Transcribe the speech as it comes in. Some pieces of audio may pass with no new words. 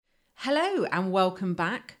Hello and welcome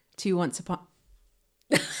back to Once Upon...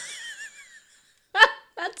 That's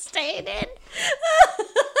staying in.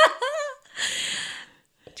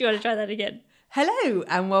 Do you want to try that again? Hello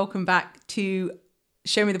and welcome back to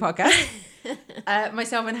Show Me the Podcast.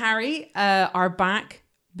 Myself and Harry are back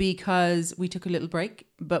because we took a little break,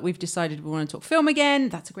 but we've decided we want to talk film again.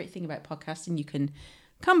 That's a great thing about podcasting. You can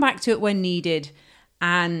come back to it when needed.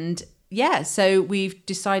 And yeah, so we've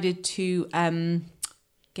decided to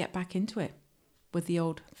get back into it with the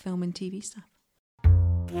old film and TV stuff.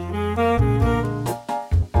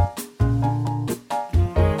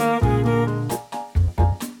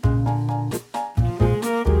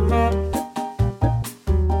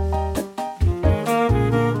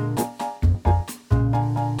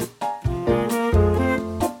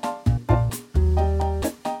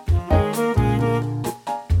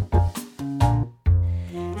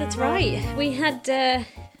 That's right. We had a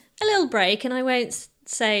little break, and I won't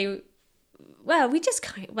say. Well,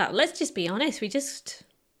 let's just be honest. We just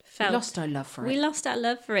felt We lost our love for it. We lost our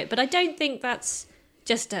love for it, but I don't think that's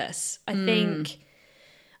just us. I think,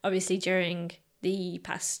 obviously, during the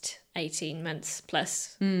past 18 months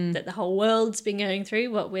plus that the whole world's been going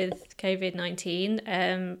through, what with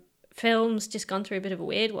COVID-19, film's just gone through a bit of a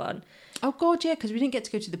weird one. Oh God, yeah, because we didn't get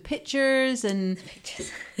to go to the pictures and...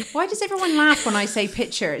 Why does everyone laugh when I say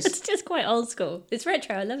pictures? It's just quite old school. It's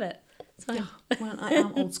retro. I love it. It's fine. Yeah, well, I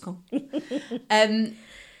am old school.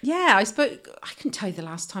 Yeah, I couldn't tell you the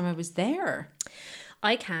last time I was there.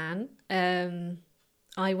 I can.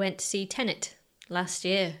 I went to see Tenet last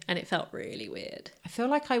year, and it felt really weird. I feel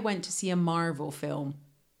like I went to see a Marvel film.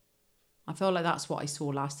 I feel like that's what I saw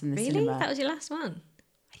last in the Really? cinema. That was your last one?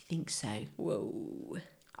 I think so. Whoa.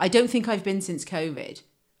 I don't think I've been since COVID.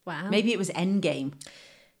 Wow. Maybe it was Endgame.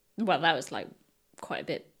 Well, that was like quite a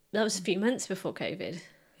bit. That was a few months before COVID.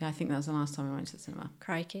 Yeah, I think that was the last time I went to the cinema.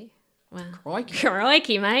 Crikey. Wow. Crikey.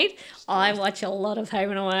 Crikey, mate. I watch a lot of Home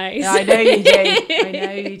and Away. Yeah, I know you do. I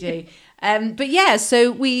know you do. But yeah,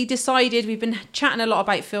 so we decided, we've been chatting a lot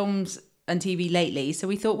about films and TV lately, so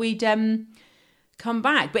we thought we'd come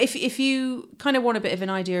back. But if you kind of want a bit of an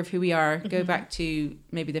idea of who we are, go back to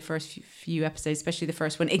maybe the first few episodes, especially the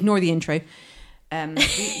first one. Ignore the intro.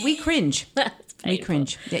 We cringe. That's We painful.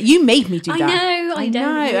 cringe. Yeah, you made me do that. I don't know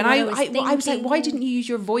And what I was like, thinking. why didn't you use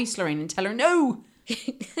your voice, Lorraine, and tell her no?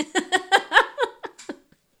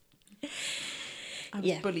 I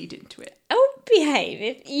was bullied into it. Oh, behave.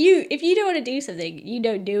 If you don't want to do something, you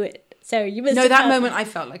don't do it. So you must. No, have that had- moment I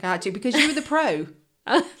felt like I had to because you were the pro.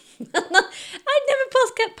 I'd never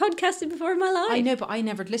podcasted before in my life. I know, but I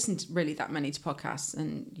never listened really that many to podcasts,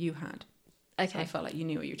 and you had. Okay. I felt like you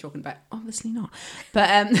knew what you were talking about. Obviously not. But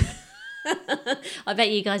I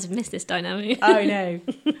bet you guys have missed this dynamic. I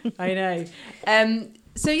know.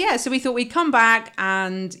 So we thought we'd come back,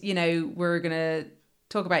 and we're gonna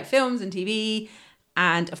talk about films and TV,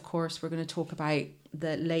 and of course we're gonna talk about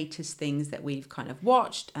the latest things that we've kind of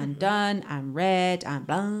watched and done and read and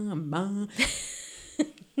blah and blah.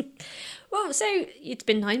 Well, so it's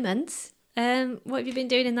been 9 months. What have you been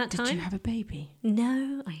doing in that time? Did you have a baby?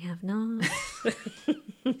 No, I have not.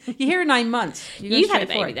 You hear 9 months. You've had a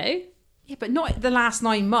baby though. Yeah, but not the last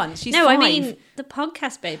 9 months. She's No, 5. I mean the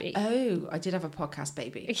podcast baby. Oh, I did have a podcast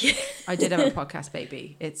baby. I did have a podcast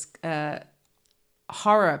baby. It's a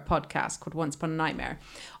horror podcast called Once Upon a Nightmare.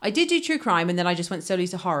 I did do true crime, and then I just went solely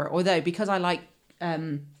to horror. Although, because I like,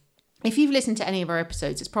 if you've listened to any of our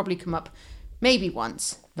episodes, it's probably come up maybe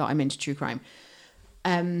once that I'm into true crime.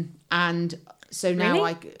 And so now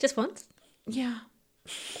Really? Just once? yeah.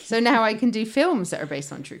 So now I can do films that are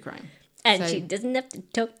based on true crime. And So- she doesn't have to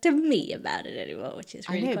talk to me about it anymore, which is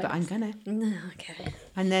really I know, quite but I'm nice. gonna. No, okay.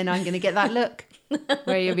 And then I'm gonna get that look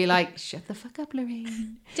where you'll be like, "Shut the fuck up,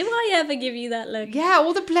 Lorraine." Do I ever give you that look? Yeah,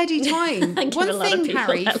 all the bloody time. I give One a lot of thing, people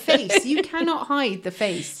Harry, that look. face. You cannot hide the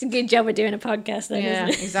face. It's a good job we're doing a podcast then, Yeah,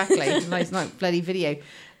 isn't it? exactly. It's not bloody video.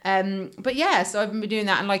 But yeah, so I've been doing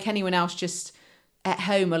that, and like anyone else, just at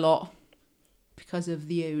home a lot because of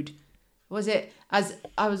the ode. Was it as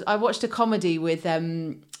I watched a comedy with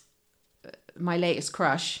my latest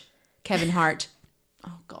crush, Kevin Hart.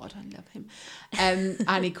 Oh God, I love him.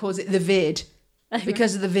 And he calls it the vid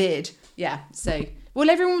because of the vid. Yeah. So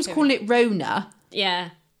everyone was calling it Rona, Yeah.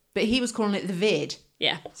 but he was calling it the vid.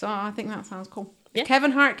 Yeah. So I think that sounds cool. Yeah. If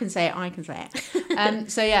Kevin Hart can say it, I can say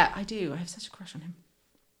it. So yeah, I do. I have such a crush on him.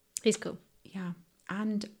 He's cool. Yeah.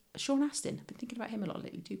 And Sean Astin. I've been thinking about him a lot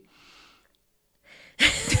lately too.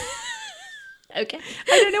 Okay. I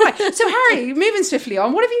don't know why. So Harry, moving swiftly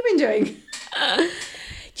on, what have you been doing?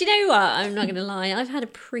 Do you know what? I'm not going to lie. I've had a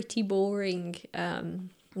pretty boring 9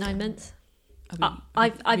 months.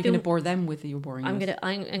 I've You're going been. to bore them with your boring. I'm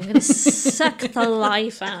gonna suck the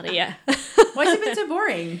life out of you. Why has it been so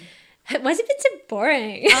boring? Why's it been so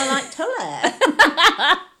boring? I like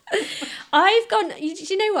Tuller. I've gone.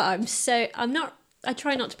 You know what? I'm not. I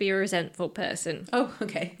try not to be a resentful person. Oh,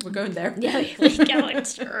 okay. We're going there. Yeah, we're going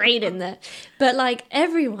straight in there. But like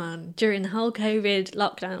everyone during the whole COVID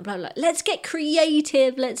lockdown, blah, blah, let's get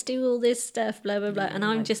creative. Let's do all this stuff, blah, blah, blah. And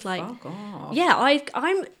I'm just like, fuck off. yeah,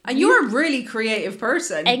 I'm. And you're a really creative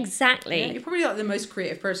person. Exactly. Yeah, you're probably like the most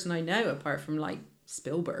creative person I know, apart from like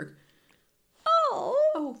Spielberg. Oh,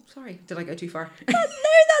 Oh, sorry. Did I go too far? no,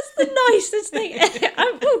 that's the nicest thing.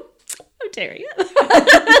 I'm tearing up.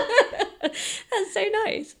 That's so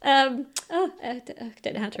nice. I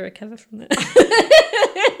don't know how to recover from that.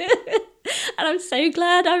 And I'm so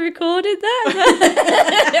glad I recorded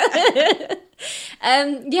that.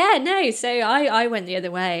 Yeah, no. So I went the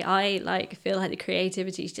other way. I feel like the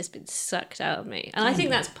creativity's just been sucked out of me, and I think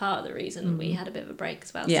that's part of the reason we had a bit of a break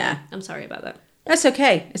as well. Yeah. So I'm sorry about that. That's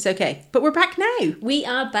okay. It's okay. But we're back now. We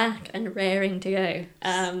are back and raring to go.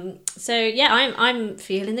 So yeah, I'm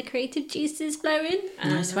feeling the creative juices flowing.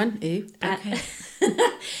 Nice one. Ooh. Okay.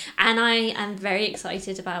 And I am very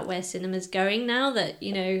excited about where cinema's going now that,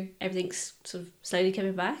 you know, everything's sort of slowly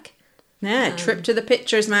coming back. Yeah, trip to the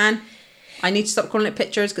pictures, man. I need to stop calling it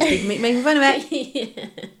pictures because people make making fun of it. Yeah.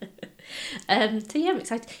 So yeah, I'm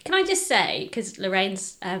excited. Can I just say, because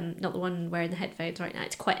Lorraine's not the one wearing the headphones right now,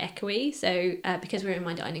 it's quite echoey. So because we're in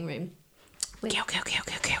my dining room, we're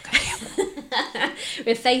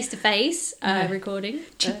face to face recording.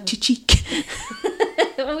 Cheek to cheek.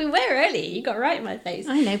 Well, we were early. You got right in my face.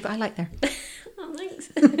 I know, but I like there. Oh, thanks.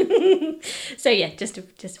 So yeah, just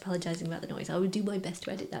apologising about the noise. I will do my best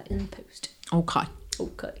to edit that in post. Okay.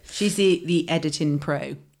 Okay. She's the editing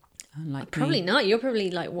pro. Unlike Probably me. not. You're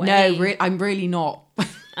probably like way. No, I'm really not.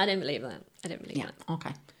 I don't believe that. I don't believe that.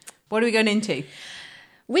 Okay. What are we going into?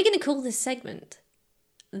 We're going to call this segment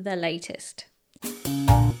the latest.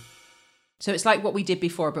 So it's like what we did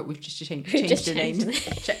before, but we've just changed the name.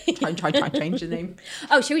 Try to change the name.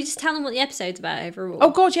 Oh, shall we just tell them what the episode's about overall? Oh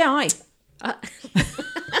God, yeah, I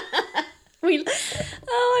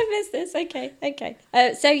missed this. Okay.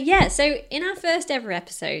 So in our first ever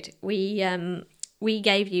episode, we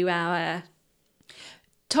gave you our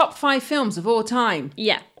top 5 films of all time.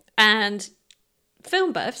 Yeah, and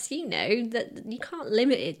film buffs, you know that you can't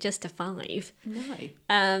limit it just to 5.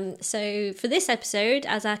 No. So for this episode,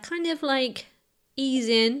 as our kind of like ease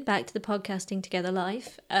in back to the podcasting together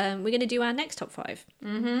life, we're going to do our next top 5.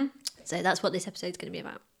 Mm-hmm. So that's what this episode's going to be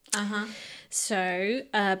about. Uh-huh. So,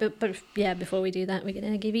 but yeah, before we do that, we're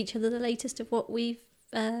going to give each other the latest of what we've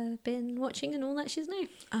been watching and all that shit's new.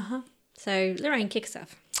 Uh-huh. So, Lorraine, kick us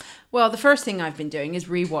off. Well, the first thing I've been doing is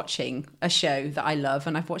rewatching a show that I love,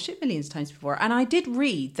 and I've watched it millions of times before. And I did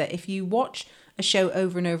read that if you watch a show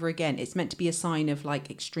over and over again, it's meant to be a sign of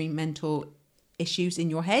like extreme mental issues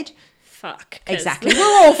in your head. Fuck. Exactly. We're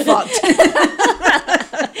all fucked.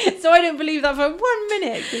 So I don't believe that for 1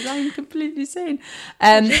 minute because I'm completely sane.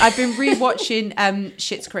 I've been rewatching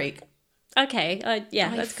Schitt's Creek. Okay.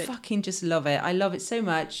 That's good. I fucking just love it. I love it so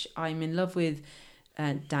much. I'm in love with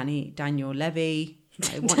Daniel Levy.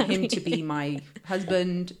 I want him to be my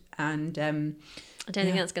husband. And I don't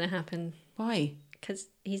think that's going to happen. Why? Because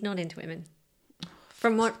he's not into women.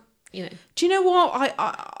 From what, you know. Do you know what?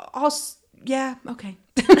 I'll yeah, okay.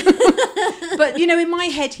 But, you know, in my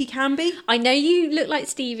head, he can be. I know you look like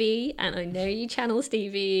Stevie, and I know you channel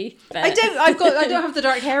Stevie. But I don't have the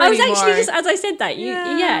dark hair I was anymore. actually just, as I said that,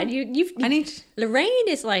 you've... Lorraine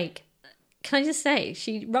is like, can I just say,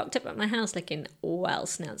 she rocked up at my house looking well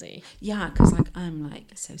snazzy. Yeah, because like, I'm like,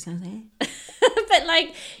 so snazzy. But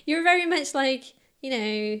like, you're very much like, you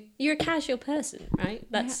know, you're a casual person, right?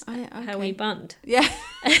 That's how we bond. Yeah.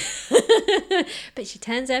 But she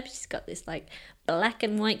turns up, she's got this like black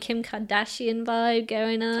and white Kim Kardashian vibe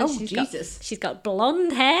going on. Oh, Jesus. She's got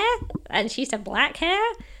blonde hair and she used to have black hair.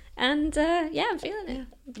 And yeah, I'm feeling it.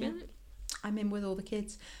 I'm in with all the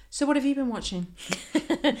kids. So what have you been watching?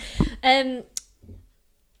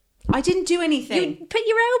 I didn't do anything. You put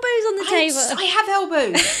your elbows on the table. I have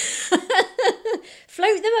elbows.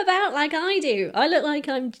 Float them about like I do. I look like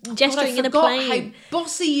I'm gesturing in a plane. How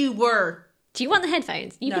bossy you were. Do you want the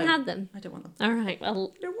headphones? You can have them. I don't want them. All right.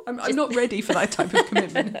 Well, I'm not ready for that type of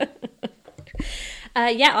commitment.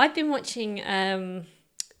 Yeah, I've been watching.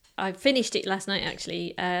 I finished it last night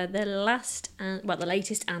actually. The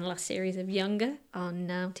latest and last series of Younger on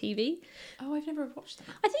Now TV. Oh, I've never watched that.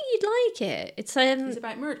 I think you'd like it. It's It's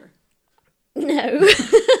about murder. No.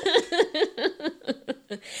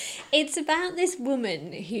 It's about this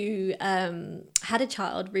woman who had a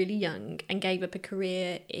child really young and gave up a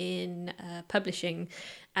career in publishing,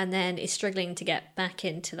 and then is struggling to get back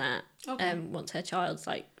into that once her child's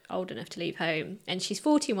like old enough to leave home. And she's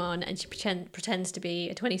 41 and she pretends to be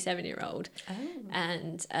a 27-year-old. Oh.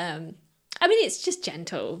 And I mean, it's just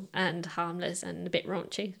gentle and harmless and a bit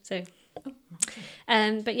raunchy. So,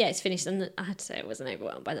 but yeah, it's finished. And I had to say I wasn't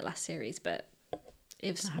overwhelmed by the last series, but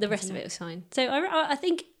it was, the rest of it was fine. So I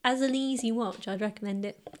think as an easy watch, I'd recommend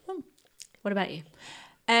it. What about you?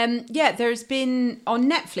 Yeah, there's been on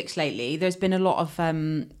Netflix lately. There's been a lot of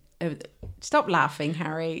stop laughing,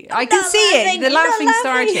 Harry. I can see it. The laughing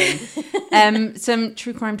starting. Some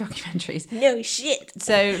true crime documentaries. No shit.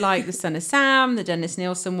 So like The Son of Sam, the Dennis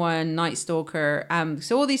Nilsen one, Night Stalker.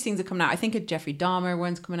 So all these things are coming out. I think a Jeffrey Dahmer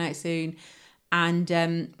one's coming out soon. And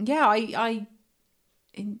yeah, I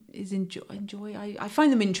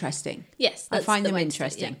find them interesting. Yes, I find them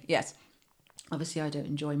interesting. Yeah. Yes. Obviously I don't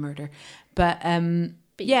enjoy murder. But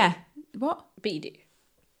yeah. What? But you do.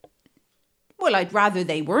 Well, I'd rather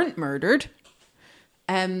they weren't murdered.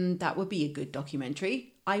 That would be a good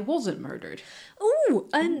documentary. I wasn't murdered. Oh,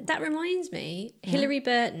 that reminds me. Yeah. Hilary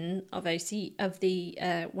Burton of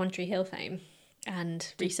the One Tree Hill fame,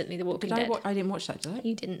 and recently The Walking Dead. I didn't watch that, did I?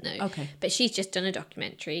 You didn't know. Okay. But she's just done a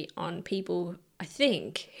documentary on people, I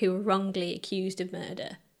think, who were wrongly accused of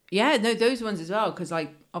murder. Yeah, no, those ones as well, because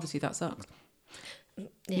like obviously that sucks.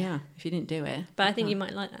 Yeah, if you didn't do it. But I think you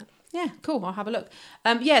might like that. Yeah, cool. I'll have a look.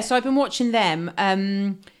 Yeah, so I've been watching them,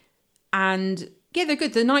 and yeah, they're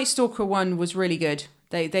good. The Night Stalker one was really good.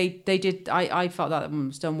 They did. I felt that one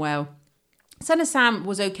was done well. Son of Sam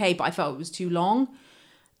was okay, but I felt it was too long.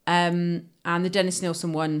 And the Dennis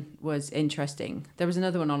Nilsen one was interesting. There was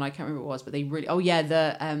another one on, I can't remember what it was, but they really. Oh yeah,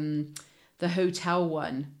 the hotel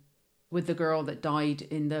one with the girl that died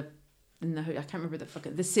in the I can't remember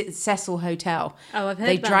the Cecil Hotel. Oh, I've heard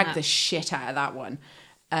they dragged the shit out of that one.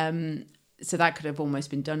 So that could have almost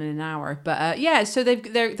been done in an hour, but yeah. So they're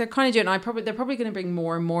kind of doing. They're probably going to bring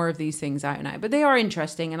more and more of these things out now. But they are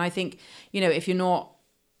interesting, and I think if you're not,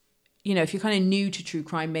 if you're kind of new to true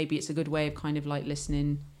crime, maybe it's a good way of kind of like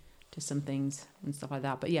listening to some things and stuff like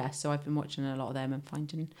that. But yeah, so I've been watching a lot of them and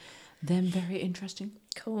finding them very interesting.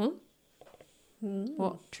 Cool.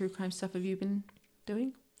 What true crime stuff have you been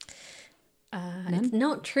doing? It's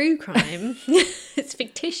not true crime. It's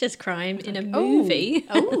fictitious crime in a movie.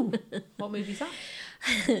 Oh, what movie is that?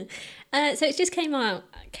 So it just came out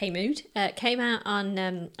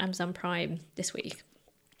on Amazon Prime this week.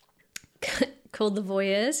 Called The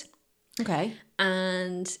Voyeurs. Okay.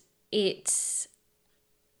 And it's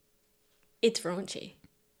raunchy.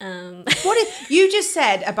 What you just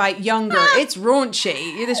said about younger? It's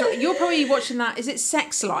raunchy. You're probably watching that. Is it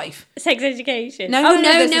Sex Life? Sex Education. No, I've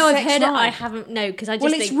heard Life. it. I haven't. No, because I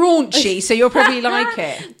just it's raunchy, so you'll probably like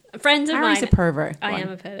it. Friends of Harry's mine. a pervert. I am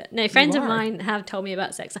a pervert. No, friends of mine have told me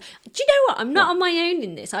about Sex Life. Do you know what? I'm not on my own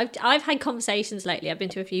in this. I've had conversations lately. I've been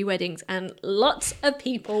to a few weddings, and lots of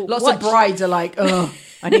people. Lots of brides are like, "Oh,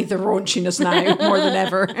 I need the raunchiness now more than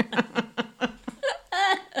ever."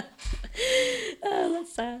 Oh,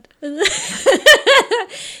 that's sad.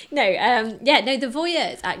 No, The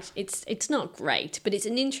Voyeurs, actually, it's not great, but it's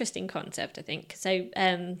an interesting concept, I think. So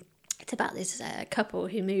it's about this couple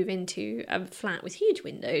who move into a flat with huge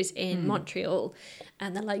windows in Montreal,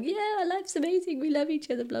 and they're like, yeah, our life's amazing, we love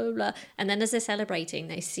each other, blah, blah, blah. And then as they're celebrating,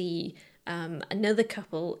 they see another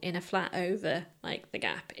couple in a flat over, like the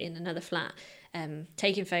gap in another flat,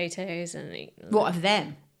 taking photos. And what of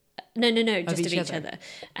them? No, just of each other.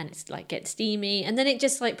 And it's like gets steamy, and then it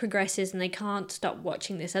just like progresses, and they can't stop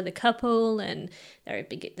watching this other couple, and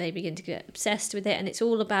they begin to get obsessed with it, and it's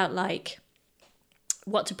all about like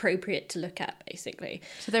what's appropriate to look at, basically.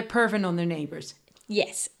 So they're perving on their neighbours.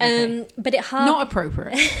 Yes, okay. But it not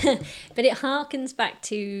appropriate. But it harkens back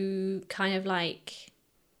to kind of like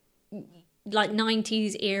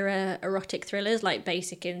 90s era erotic thrillers like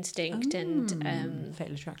Basic Instinct and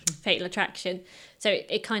Fatal Attraction. So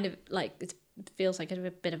it kind of like it feels like a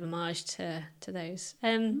bit of homage to those.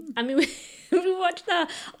 I mean,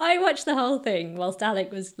 I watched the whole thing whilst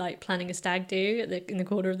Alec was like planning a stag do in the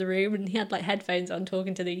corner of the room, and he had like headphones on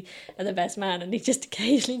talking to the best man, and he just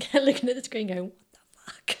occasionally kept looking at the screen going,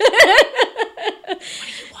 what the fuck? What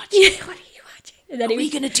are you watching? Yeah, what are you watching? And then are we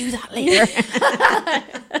going to do that later?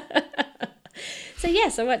 So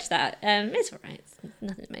yes, I watched that. It's all right. It's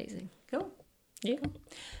nothing amazing. Cool. Yeah.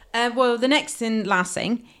 Well, the next and last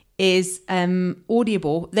thing is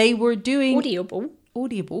Audible. They were doing Audible.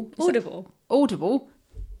 Audible.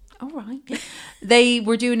 All right. They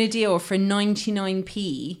were doing a deal for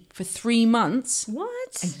 99p for 3 months.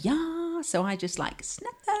 What? Yeah. So I just like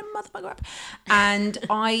snap that motherfucker up. And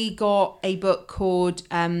I got a book called,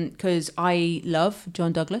 because I love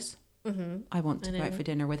John Douglas. Mm-hmm. I want to go out for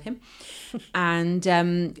dinner with him. And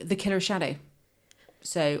The Killer's Shadow.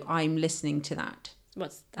 So I'm listening to that.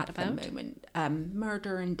 What's that at about? the moment.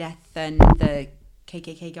 Murder and death and the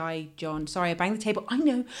KKK guy, John. Sorry, I banged the table. I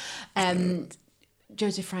know.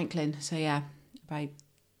 Joseph Franklin. So yeah, about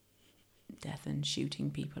death and shooting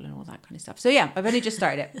people and all that kind of stuff. So yeah, I've only just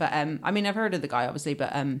started it, but I mean, I've heard of the guy obviously,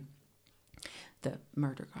 but the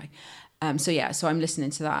murder guy. So yeah, so I'm listening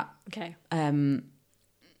to that. Okay.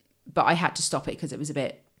 But I had to stop it because it was a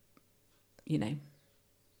bit,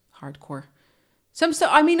 hardcore. Some stuff.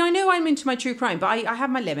 I mean, I know I'm into my true crime, but I have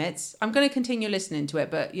my limits. I'm going to continue listening to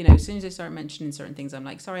it, but as soon as they start mentioning certain things, I'm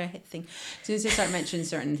like, sorry, I hit the thing. As soon as they start mentioning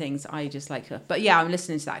certain things, I just like. But yeah, I'm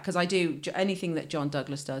listening to that because I do anything that John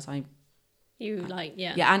Douglas does. Yeah.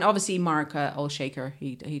 Yeah, and obviously Mark Olshaker,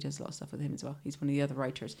 he does a lot of stuff with him as well. He's one of the other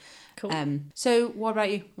writers. Cool. So what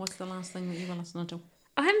about you? What's the last thing that you were listening to?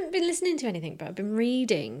 I haven't been listening to anything, but I've been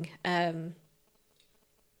reading. I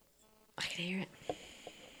can hear it.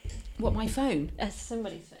 What, my phone?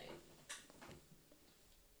 Somebody's phone.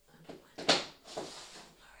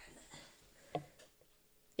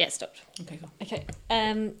 Yeah, it stopped. Okay, cool. Okay.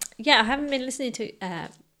 Yeah, I haven't been listening to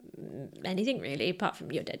anything really, apart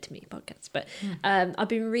from You're Dead to Me podcast. But I've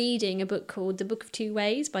been reading a book called The Book of Two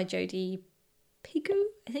Ways by Jodie Picoult.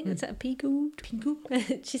 I think that's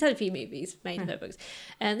Picoult. She's had a few movies made of her books.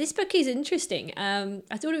 This book is interesting. I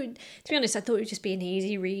thought it would, to be honest, I thought it would just be an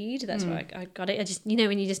easy read. That's why I got it. I just,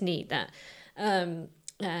 when you just need that. And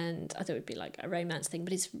I thought it would be like a romance thing,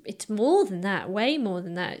 but it's more than that, way more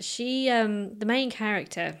than that. She, the main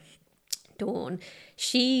character, Dawn,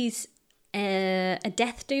 she's a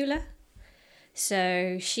death doula.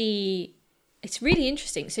 So it's really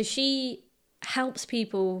interesting. So she helps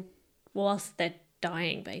people whilst they're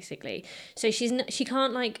dying, basically. So she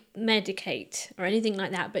can't like medicate or anything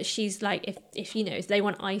like that, but she's like, if they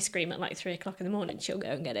want ice cream at like 3:00 in the morning, she'll go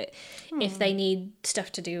and get it. If they need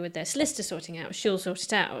stuff to do with their solicitor sorting out, she'll sort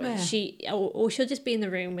it out. Yeah. Or she'll just be in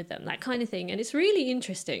the room with them, that kind of thing. And it's really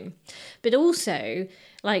interesting. But also,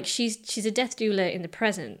 like, she's a death doula in the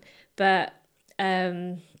present, but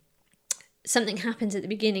something happens at the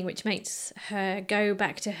beginning which makes her go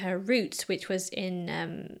back to her roots, which was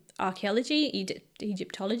in archaeology,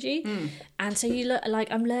 Egyptology. And so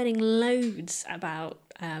I'm learning loads about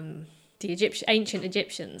the ancient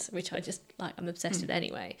Egyptians, which I just like, I'm obsessed with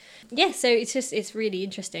anyway. Yeah, so it's really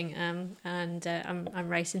interesting, and I'm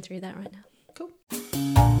racing through that right now. Cool.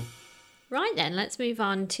 Right then, let's move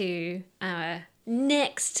on to our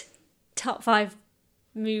next top 5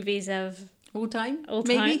 movies of all time.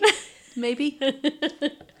 Maybe. Maybe.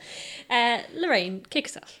 Lorraine, kick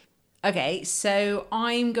us off. Okay, so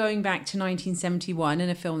I'm going back to 1971 in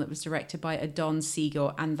a film that was directed by Don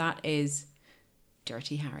Siegel, and that is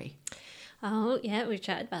Dirty Harry. Oh, yeah, we've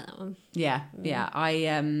chatted about that one. Yeah.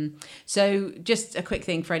 So just a quick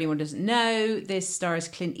thing for anyone who doesn't know, this stars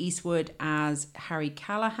Clint Eastwood as Harry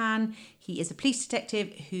Callahan. He is a police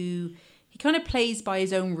detective who he kind of plays by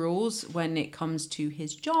his own rules when it comes to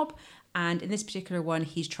his job. And in this particular one,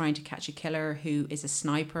 he's trying to catch a killer who is a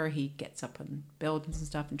sniper. He gets up on buildings and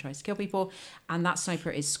stuff and tries to kill people. And that sniper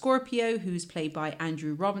is Scorpio, who's played by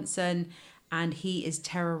Andrew Robinson. And he is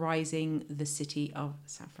terrorizing the city of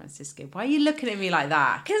San Francisco. Why are you looking at me like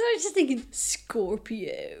that? Because I was just thinking,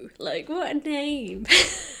 Scorpio. Like, what a name.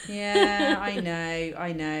 Yeah, I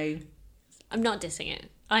know. I'm not dissing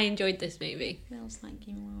it. I enjoyed this movie. Feels like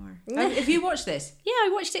you are. Have you watched this? Yeah, I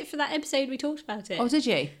watched it for that episode we talked about it. Oh, did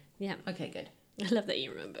you? Yeah. Okay, good. I love that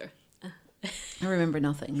you remember. I remember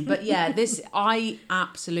nothing. But yeah, I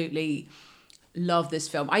absolutely love this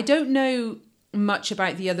film. I don't know much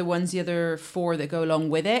about the other ones, the other 4 that go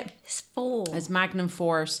along with it. It's 4. As Magnum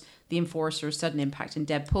Force, The Enforcer, Sudden Impact, and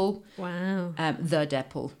Deadpool. Wow. The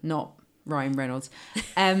Deadpool, not Ryan Reynolds.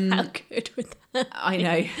 How good would that be? I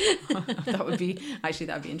know. that would be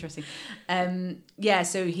interesting. Yeah,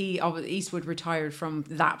 so Eastwood retired from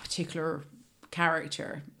that particular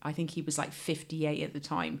character. I think he was like 58 at the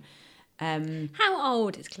time. How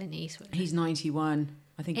old is Clint Eastwood? He's 91.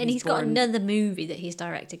 I think. And he's got another movie that he's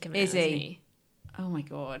directed coming out, isn't he? Oh my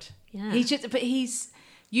god. Yeah. He's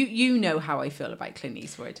you know how I feel about Clint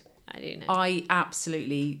Eastwood. I do know. I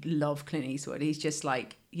absolutely love Clint Eastwood. He's just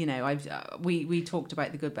like, we talked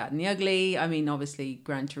about The Good, Bad and the Ugly. I mean, obviously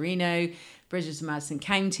Gran Torino, Bridges of Madison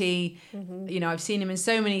County. I've seen him in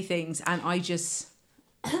so many things, and I just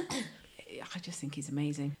think he's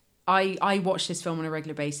amazing. I watch this film on a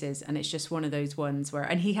regular basis, and it's just one of those ones where,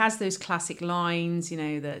 and he has those classic lines, you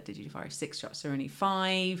know, that did you fire 6 shots or only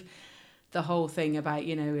 5? The whole thing about,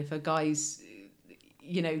 you know, if a guy's,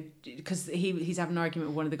 you know, because he's having an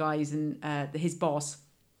argument with one of the guys and his boss,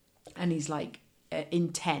 and he's like,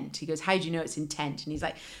 intent. He goes, how do you know it's intent? And he's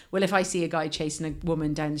like, well, if I see a guy chasing a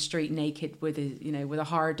woman down the street naked with a, you know, with a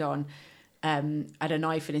hard on, and a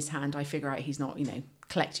knife in his hand, I figure out he's not, you know,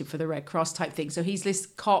 collected for the Red Cross type thing. So he's this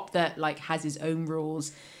cop that like has his own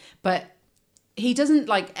rules, but he doesn't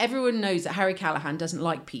like, everyone knows that Harry Callahan doesn't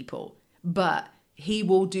like people, but he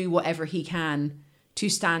will do whatever he can to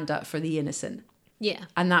stand up for the innocent. Yeah.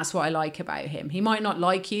 And that's what I like about him. He might not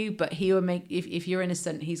like you, but he will make, if you're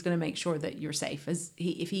innocent, he's going to make sure that you're safe.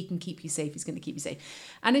 If he can keep you safe, he's going to keep you safe.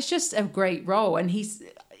 And it's just a great role. And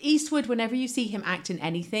Eastwood, whenever you see him act in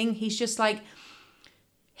anything, he's just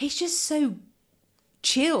so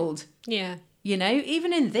chilled. Yeah. You know,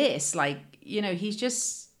 even in this, like, you know, he's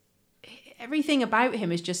just, everything about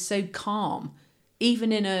him is just so calm.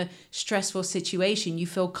 Even in a stressful situation, you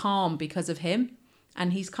feel calm because of him.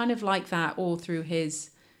 And he's kind of like that all through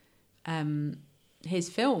his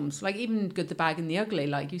films. Like even Good, the Bad and the Ugly,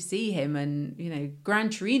 like you see him, and, you know, Gran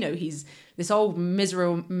Torino, he's this old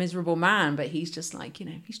miserable man, but he's just like, you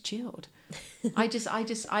know, he's chilled. I just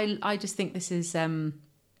think this is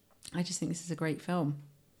a great film.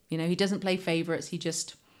 You know, he doesn't play favorites. He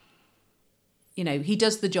just, you know, he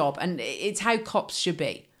does the job, and it's how cops should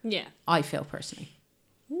be. Yeah. I feel personally.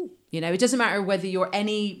 You know, it doesn't matter whether you're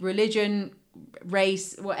any religion,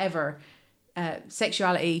 race, whatever,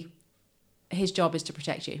 sexuality, his job is to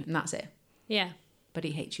protect you, and that's it. Yeah. But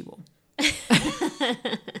he hates you all.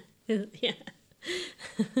 Yeah.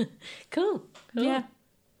 Cool. Yeah.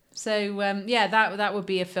 So that would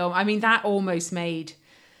be a film. I mean, that almost made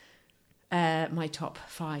my top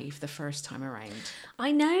 5 the first time around.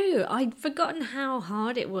 I know. I'd forgotten how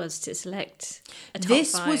hard it was to select a top 5.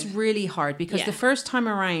 This was really hard because the first time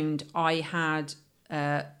around I had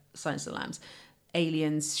Silence of the Lambs,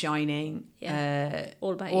 Aliens, Shining,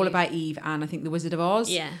 All About Eve, and I think The Wizard of Oz.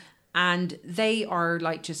 Yeah. And they are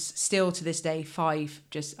like just still to this day 5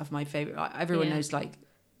 just of my favorite. Everyone knows like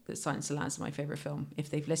that Silence of the Lambs is my favorite film if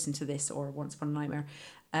they've listened to this or Once Upon a Nightmare.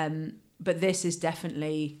 But this is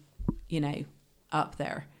definitely, you know, up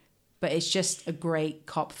there. But it's just a great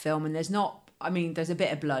cop film, and there's a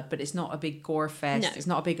bit of blood, but it's not a big gore fest. No. It's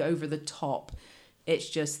not a big over the top. It's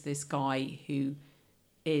just this guy who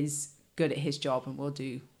is good at his job and will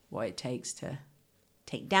do what it takes to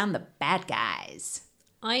take down the bad guys.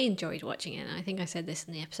 I enjoyed watching it. I think I said this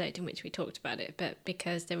in the episode in which we talked about it, but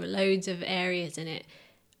because there were loads of areas in it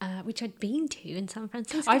which I'd been to in San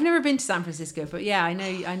Francisco. I've never been to San Francisco, but yeah, I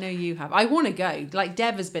know you have. I want to go. Like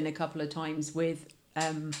Dev has been a couple of times with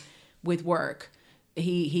work.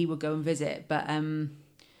 He would go and visit, but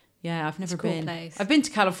yeah, I've never been. Place. I've been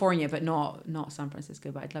to California, but not San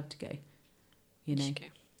Francisco. But I'd love to go. You know,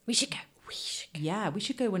 we should go. Yeah, we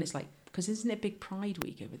should go when it's like, because isn't it Big Pride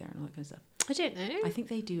Week over there and all that kind of stuff? I don't know. I think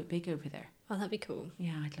they do it big over there. Oh, that'd be cool.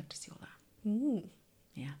 Yeah, I'd love to see all that.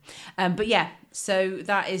 Yeah. But yeah, so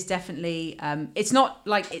that is definitely, it's not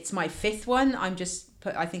like it's my 5th one. I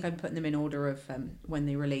think I'm putting them in order of when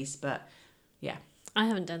they release, but yeah. I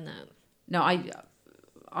haven't done that. No, I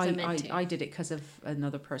did it because of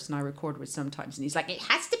another person I record with sometimes, and he's like, it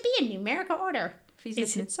has to be in numerical order. If he's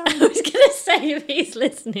listening, sorry. I was going to say, if he's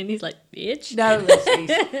listening, he's like, bitch. No,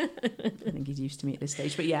 I think he's used to me at this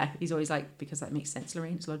stage. But yeah, he's always like, because that makes sense,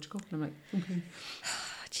 Lorraine, it's logical. And I'm like, okay.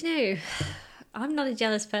 Do you know, I'm not a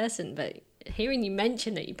jealous person, but hearing you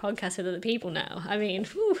mention that you podcast with other people now, I mean,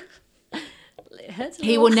 whew, it hurts a He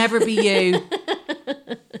little. will never be you.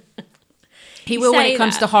 He will when it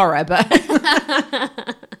comes to horror, but...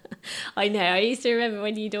 I know. I used to remember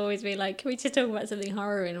when you'd always be like, can we just talk about something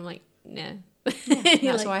horror? And I'm like, no.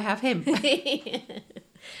 Yeah, that's why I have him.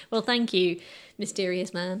 Well, thank you,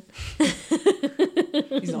 mysterious man.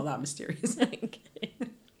 He's not that mysterious.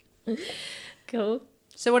 Cool.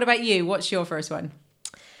 So what about you? What's your first one?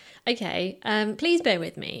 Okay. Please bear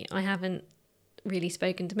with me. I haven't really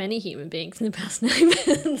spoken to many human beings in the past 9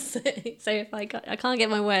 months. So if I can't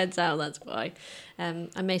get my words out, that's why.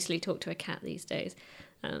 I mostly talk to a cat these days.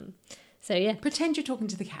 So yeah. Pretend you're talking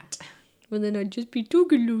to the cat. Well, then I'd just be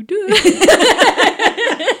talking louder.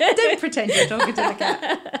 Don't pretend you're talking to the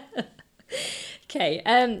cat. Okay.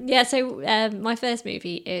 So my first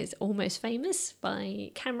movie is Almost Famous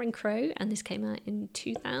by Cameron Crowe, and this came out in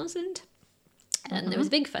 2000. And there was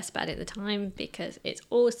a big fuss about it at the time because it's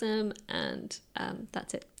awesome, and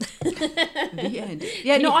that's it. The end.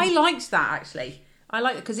 Yeah, no, I liked that actually. I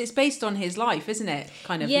like it because it's based on his life, isn't it?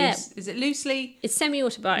 Kind of. Yeah. Is it loosely? It's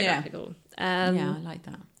semi-autobiographical. Yeah, I like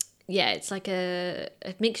that. Yeah, it's like a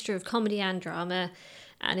mixture of comedy and drama,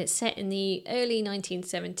 and it's set in the early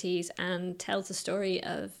 1970s and tells the story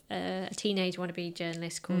of a teenage wannabe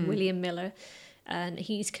journalist called William Miller, and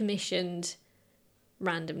he's commissioned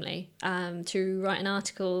randomly to write an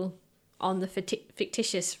article on the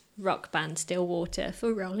fictitious rock band Stillwater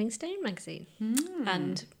for Rolling Stone magazine.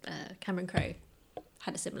 And Cameron Crowe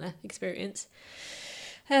had a similar experience.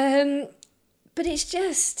 But it's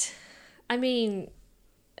just, I mean,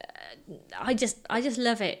 I just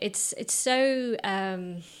love it. It's so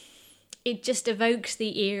it just evokes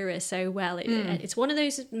the era so well. It's one of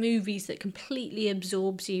those movies that completely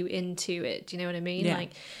absorbs you into it. Do you know what I mean? Yeah.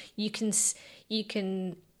 Like you can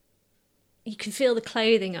feel the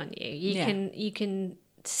clothing on you. You can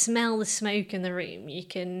smell the smoke in the room. You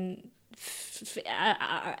can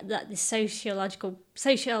that the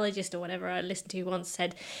sociologist or whatever I listened to once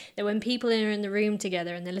said that when people are in the room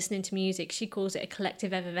together and they're listening to music, she calls it a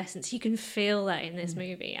collective effervescence. You can feel that in this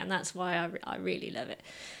movie, and that's why I really love it.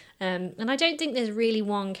 And I don't think there's really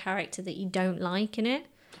one character that you don't like in it.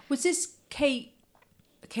 Was this Kate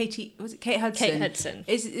Hudson? Kate Hudson.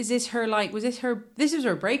 Is this her, like, this was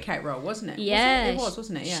her breakout role, wasn't it? Yeah. It was,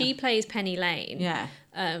 wasn't it? Yeah. She plays Penny Lane. Yeah.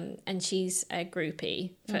 And she's a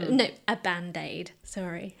groupie. A Band-Aid.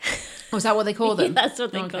 Sorry. Oh, is that what they call them? Yeah, that's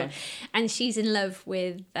what they call. And she's in love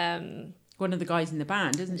with one of the guys in the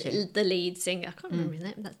band, isn't she? the lead singer. I can't remember his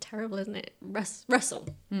name. That's terrible, isn't it? Russell.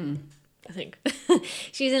 I think.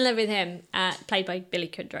 She's in love with him, played by Billy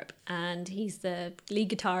Crudup, and he's the lead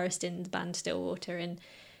guitarist in the band Stillwater, and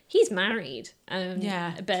he's married.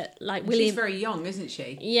 But like William, she's very young, isn't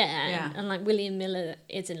she? Yeah. And like William Miller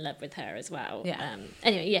is in love with her as well. Yeah.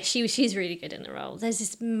 Anyway, yeah, she's really good in the role. There's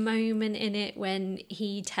this moment in it when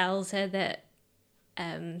he tells her that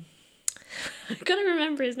I've got to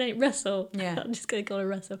remember his name, Russell. Yeah. I'm just going to call her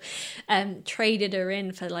Russell. Traded her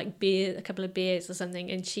in for like a couple of beers or something,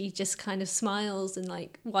 and she just kind of smiles and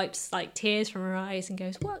like wipes like tears from her eyes and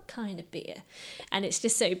goes, "What kind of beer?" And it's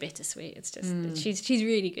just so bittersweet. It's just she's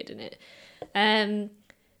really good in it.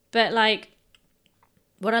 But like,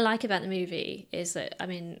 what I like about the movie is that, I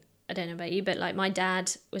mean, I don't know about you, but like my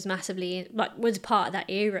dad was massively was part of that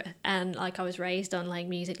era, and like I was raised on like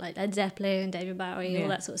music like Led Zeppelin, David Bowie, all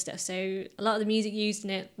that sort of stuff. So a lot of the music used in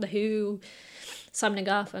it, The Who, Simon and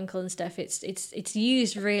Garfunkel and stuff, it's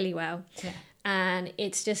used really well. Yeah. And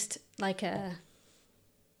it's just like a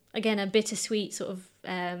bittersweet sort of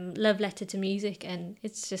love letter to music, and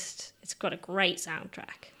it's got a great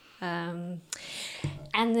soundtrack.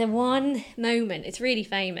 And the one moment, it's really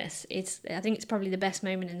famous, I think it's probably the best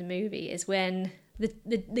moment in the movie, is when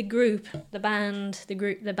the group, the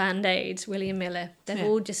Band-Aids, William Miller, they've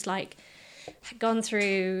all just like gone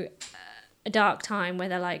through a dark time where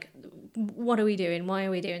they're like, what are we doing? Why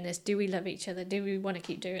are we doing this? Do we love each other? Do we want to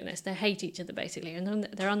keep doing this? They hate each other basically, and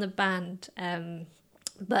they're on the band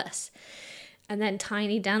bus. And then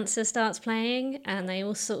Tiny Dancer starts playing, and they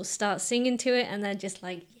all sort of start singing to it, and they're just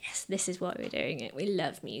like, yes, this is why we're doing it. We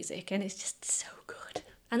love music, and it's just so good.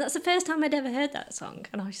 And that's the first time I'd ever heard that song,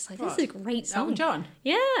 and I was just like, this is a great song. Elton John?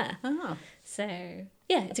 Yeah. Oh. So,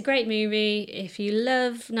 yeah, it's a great movie. If you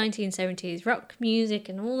love 1970s rock music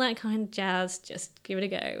and all that kind of jazz, just give it a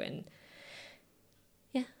go. And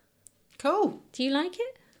yeah. Cool. Do you like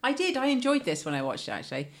it? I did. I enjoyed this when I watched it,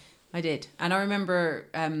 actually. I did. And I remember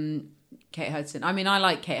Kate Hudson. I mean, I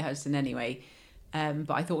like Kate Hudson anyway,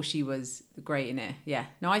 but I thought she was great in it. Yeah.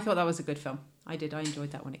 No, I thought that was a good film. I did. I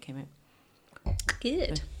enjoyed that when it came out.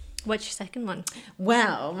 Good. What's your second one?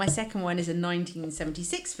 Well, my second one is a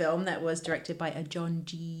 1976 film that was directed by a John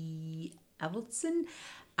G. Avildsen,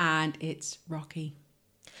 and it's Rocky.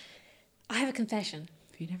 I have a confession.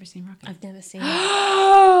 Have you never seen Rocky? I've never seen it.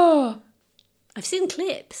 I've seen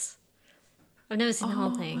clips. I've never seen the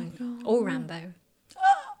whole thing. My God. Or Rambo.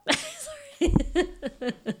 Sorry.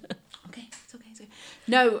 Okay, it's okay.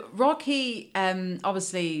 No, Rocky.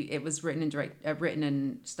 Obviously, it was written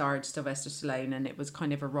and starred Sylvester Stallone, and it was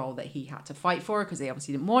kind of a role that he had to fight for because they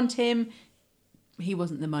obviously didn't want him. He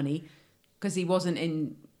wasn't the money because he wasn't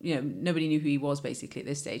in. Nobody knew who he was basically at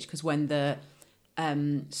this stage. Because when the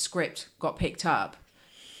script got picked up,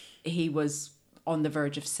 he was on the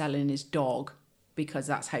verge of selling his dog because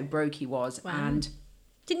that's how broke he was. Wow. And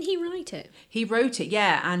didn't he write it? he wrote it,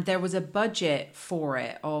 yeah, and there was a budget for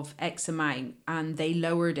it of X amount, and they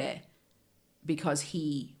lowered it because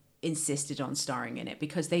he insisted on starring in it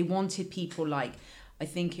because they wanted people like, I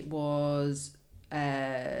think it was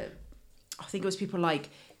people like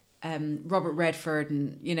Robert Redford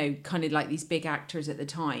and kind of like these big actors at the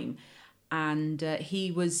time, and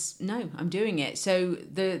he was, no, I'm doing it. So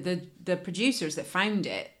the producers that found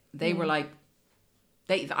it, they were like,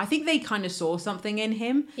 I think they kind of saw something in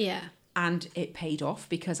him. Yeah. And it paid off,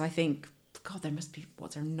 because I think, God, there must be,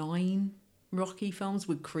 what's there, 9 Rocky films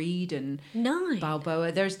with Creed and 9.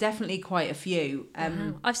 Balboa. There's definitely quite a few.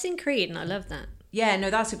 Wow. I've seen Creed and I love that. Yeah, no,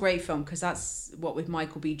 that's a great film, because that's what with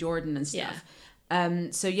Michael B. Jordan and stuff.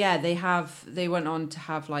 So yeah, they went on to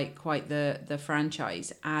have like quite the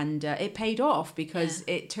franchise, and it paid off, because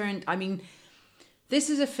it turned, I mean, this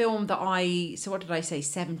is a film that so what did I say,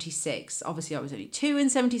 76. Obviously I was only 2 in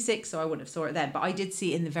 76, so I wouldn't have saw it then, but I did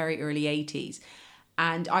see it in the very early 80s.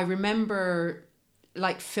 And I remember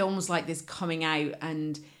like films like this coming out,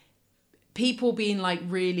 and people being like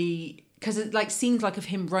really, because it like scenes like of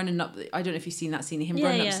him running up, I don't know if you've seen that scene, him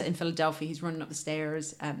running up in Philadelphia, he's running up the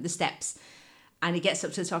stairs, the steps, and he gets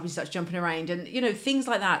up to the top and he starts jumping around, and you know, things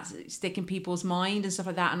like that stick in people's mind and stuff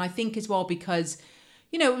like that. And I think as well, because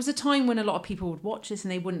you know, it was a time when a lot of people would watch this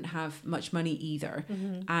and they wouldn't have much money either.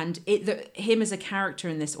 And him as a character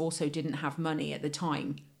in this also didn't have money at the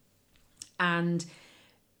time. And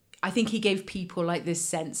I think he gave people like this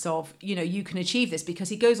sense of, you know, you can achieve this, because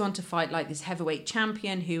he goes on to fight like this heavyweight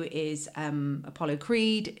champion who is Apollo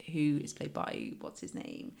Creed, who is played by, what's his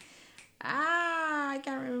name? I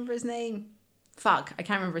can't remember his name. I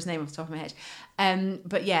can't remember his name off the top of my head.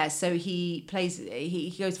 But yeah, so he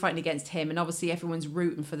goes fighting against him, and obviously everyone's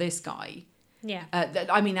rooting for this guy. Yeah.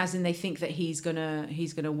 I mean, as in they think that he's gonna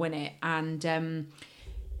win it, and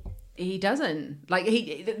he doesn't. Like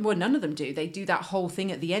none of them do. They do that whole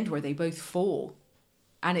thing at the end where they both fall,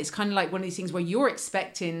 and it's kind of like one of these things where you're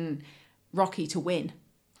expecting Rocky to win.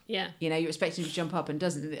 Yeah. You know, you're expecting him to jump up, and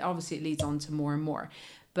doesn't. Obviously, it leads on to more and more.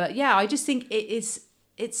 But yeah, I just think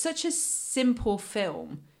it's such a simple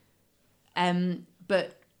film,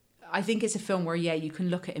 but I think it's a film where you can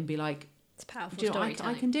look at it and be like, it's powerful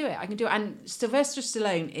I can do it. And Sylvester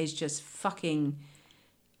Stallone is just fucking,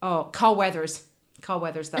 Carl Weathers,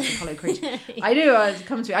 that's Apollo Creed. I do, it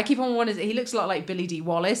comes to me. I keep on wanting, he looks a lot like Billy D.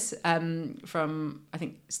 Wallace from, I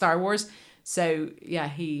think, Star Wars. So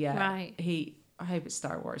yeah, I hope it's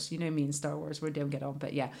Star Wars. You know me and Star Wars, we don't get on,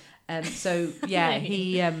 but yeah. So yeah,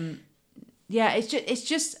 it's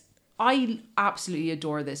just I absolutely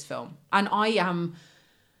adore this film, and I am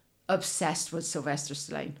obsessed with Sylvester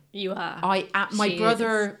Stallone. You are. My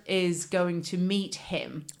brother is going to meet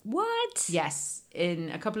him. What? Yes, in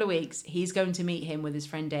a couple of weeks, he's going to meet him with his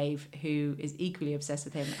friend Dave, who is equally obsessed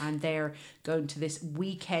with him, and they're going to this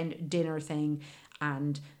weekend dinner thing,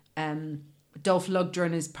 and Dolph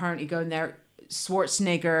Lundgren is apparently going there,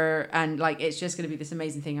 Schwarzenegger, and like it's just going to be this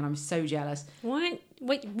amazing thing, and I'm so jealous. Why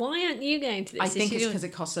aren't you going to this? I think it's because it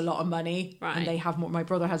costs a lot of money, right? And they have more. My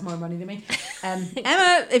brother has more money than me.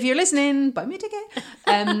 Emma, if you're listening, buy me a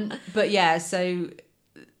ticket. But yeah, so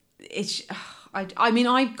it's. I mean,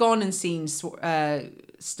 I've gone and seen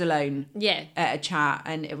Stallone. Yeah. At a chat,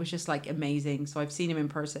 and it was just like amazing. So I've seen him in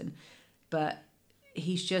person, but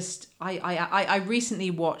he's just. I recently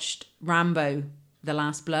watched Rambo: The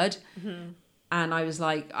Last Blood. Mm-hmm. And I was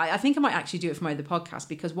like, I think I might actually do it for my other podcast,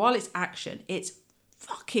 because while it's action, it's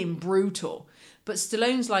fucking brutal. But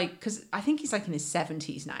Stallone's like, because I think he's like in his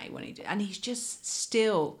 70s now when he did, and he's just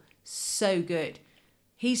still so good.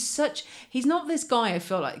 He's not this guy I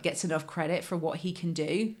feel like gets enough credit for what he can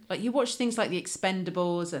do. Like you watch things like The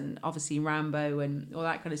Expendables and obviously Rambo and all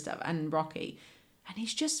that kind of stuff, and Rocky, and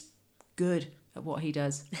he's just good at what he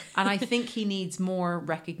does. And I think he needs more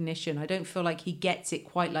recognition. I don't feel like he gets it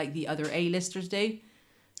quite like the other A-listers do.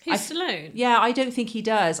 Who's Stallone? Yeah, I don't think he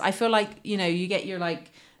does. I feel like, you know, you get your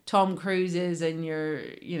like Tom Cruises and your,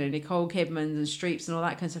 you know, Nicole Kidmans and Streeps and all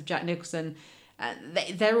that kind of stuff, Jack Nicholson.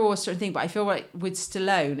 They're all a certain thing, but I feel like with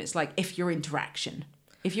Stallone, it's like if you're into action,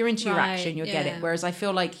 your action, you'll get it. Whereas I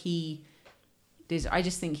feel like I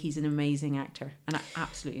just think he's an amazing actor, and I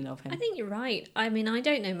absolutely love him. I think you're right. I mean, I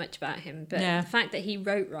don't know much about him, but the fact that he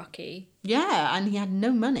wrote Rocky. Yeah, and he had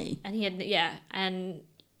no money. And he had,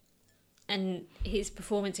 and his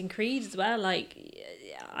performance in Creed as well. Like,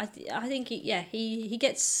 I think he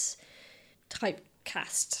gets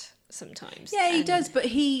typecast sometimes. Yeah, he does, but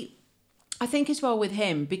I think as well with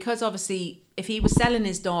him, because obviously if he was selling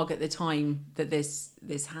his dog at the time that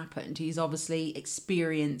this happened, he's obviously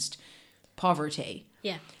experienced poverty.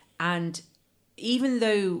 Yeah. And even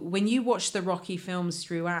though when you watch the Rocky films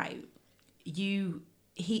throughout,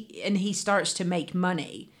 he starts to make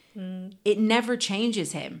money, it never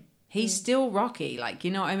changes him. He's still Rocky, like,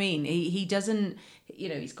 you know what I mean? He doesn't, you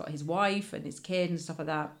know, he's got his wife and his kid and stuff like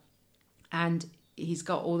that, and he's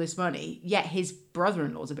got all this money, yet his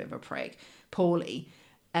brother-in-law's a bit of a prick, Paulie,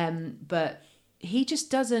 but he just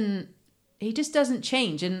doesn't, he just doesn't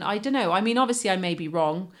change. And I don't know. I mean, obviously, I may be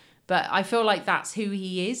wrong, but I feel like that's who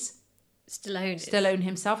he is. Stallone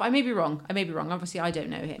himself. I may be wrong. Obviously, I don't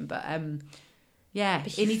know him, but yeah.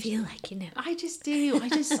 But you feel like you know. I just do. I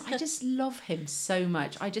just love him so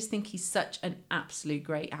much. I just think he's such an absolute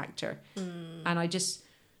great actor, and I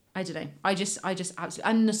don't know. I just absolutely,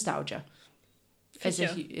 and nostalgia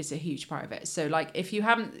is a huge part of it. So like, if you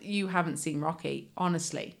haven't seen Rocky,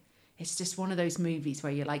 honestly, it's just one of those movies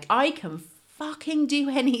where you're like, I can fucking do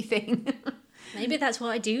anything. Maybe that's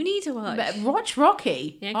what I do need to watch. But watch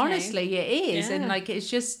Rocky. Okay. Honestly, it is. Yeah. And like, it's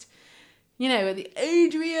just, you know, the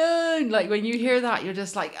Adrian, like when you hear that, you're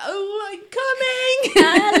just like, oh, I'm coming.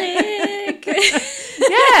 Alec.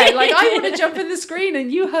 Yeah, like I want to jump in the screen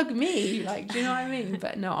and you hug me. Like, do you know what I mean?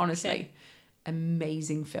 But no, honestly,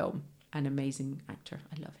 amazing film and amazing actor.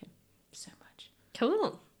 I love him so much.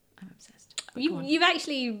 Cool. I'm obsessed. You've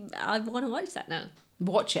actually, I want to watch that now.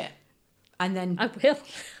 Watch it. And then I will.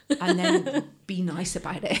 And then be nice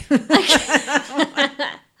about it.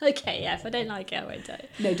 Okay, yeah, if I don't like it, I won't do it.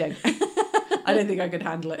 No, don't. I don't think I could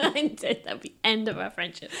handle it. That'll be end of our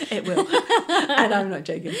friendship. It will. And I'm not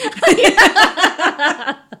joking.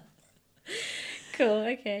 Cool,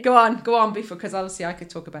 okay. Go on, because obviously I could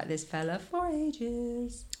talk about this fella for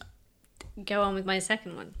ages. Go on with my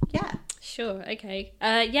second one. Yeah. Sure, okay.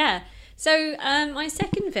 Yeah. So my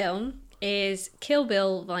second film is Kill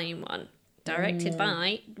Bill Volume 1. Co-written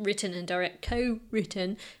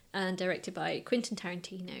and directed by Quentin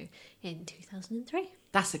Tarantino in 2003.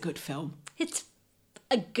 That's a good film. It's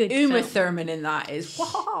a good Uma film. Thurman in that is,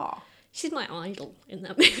 wah. She's my idol in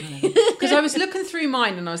that movie. Because I was looking through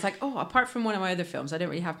mine and I was like, oh, apart from one of my other films, I don't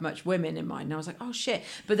really have much women in mine. And I was like, oh shit.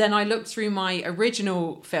 But then I looked through my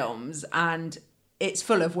original films and it's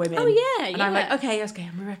full of women. Oh, yeah, And yeah. I'm like, okay,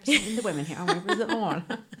 I'm representing the women here. I'm representing them all.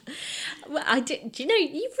 Well, do you know,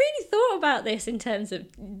 you've really thought about this in terms of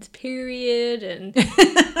period and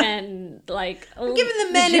and like all giving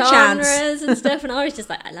the men a genres chance. and stuff, and I was just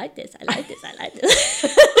like, I like this. Yeah,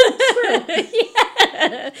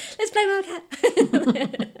 let's play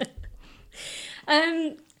Wildcat.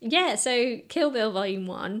 Yeah, so Kill Bill Volume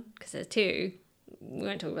 1, because there's 2. We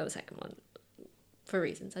won't talk about the second one for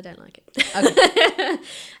reasons I don't like it. Okay.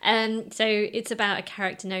 So it's about a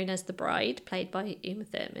character known as the Bride, played by Uma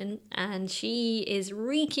Thurman, and she is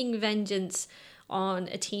wreaking vengeance on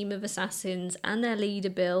a team of assassins and their leader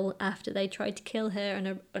Bill after they tried to kill her and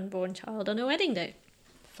her unborn child on her wedding day.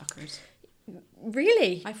 Fuckers.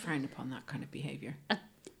 Really? I frown upon that kind of behaviour.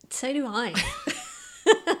 So do I.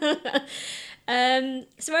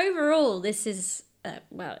 So overall, this is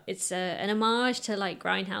it's an homage to like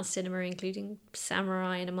grindhouse cinema, including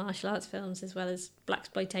samurai and martial arts films, as well as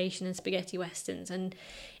blaxploitation and spaghetti westerns. And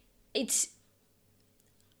it's,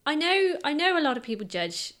 I know a lot of people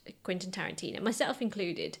judge Quentin Tarantino, myself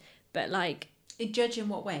included, but like, Judge in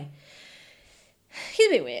what way? he's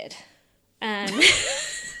a bit weird.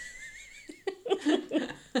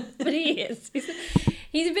 But he is.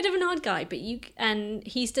 He's a bit of an odd guy, but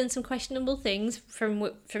he's done some questionable things from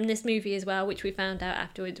this movie as well, which we found out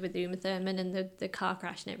afterwards with Uma Thurman and the car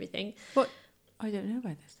crash and everything. What? I don't know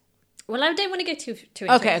about this. Well, I don't want to go too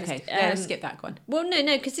into Okay. it. Yeah, let's skip that one. Well,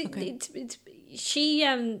 no, because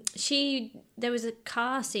she there was a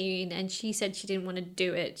car scene and she said she didn't want to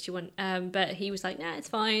do it. But he was like, nah, it's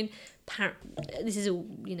fine. This is all,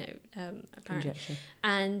 apparent. Conjecture.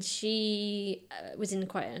 And she was in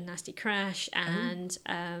quite a nasty crash, and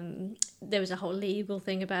there was a whole legal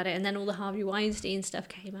thing about it, and then all the Harvey Weinstein stuff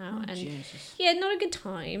came out, and Jesus. yeah, not a good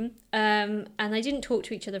time. And they didn't talk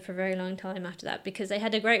to each other for a very long time after that, because they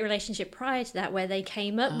had a great relationship prior to that, where they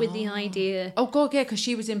came up with the idea. Oh God, yeah, because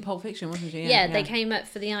she was in Pulp Fiction, wasn't she? Yeah, they came up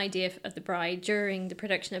for the idea of the Bride during the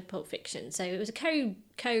production of Pulp Fiction, so it was a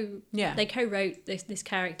they co-wrote this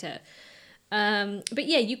character. But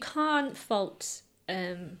yeah, you can't fault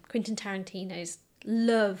Quentin Tarantino's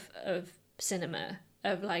love of cinema,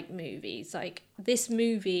 of like movies. Like, this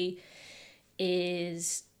movie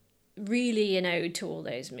is really an ode to all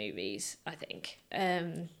those movies, I think.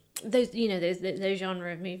 Those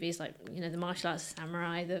genre of movies, like, the martial arts,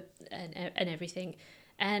 samurai, and everything.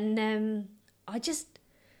 And I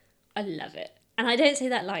love it. And I don't say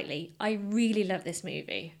that lightly. I really love this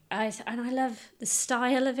movie. I love the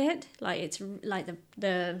style of it. Like, it's like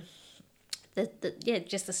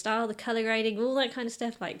just the style, the color grading, all that kind of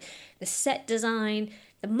stuff. Like the set design,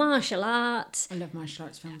 the martial arts. I love martial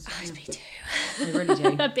arts films. Oh, me too. I really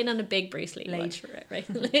do. I've been on a big Bruce Lee watch for it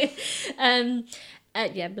recently.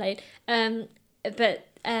 Blade.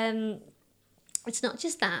 it's not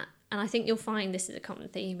just that. And I think you'll find this is a common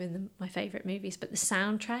theme in my favourite movies, but the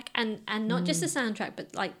soundtrack, and not just the soundtrack,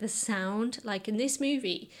 but like the sound, like in this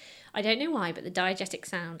movie, I don't know why, but the diegetic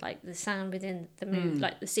sound, like the sound within the movie,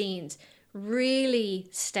 like the scenes, really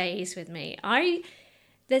stays with me.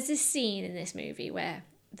 There's this scene in this movie where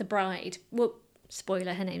the bride, well,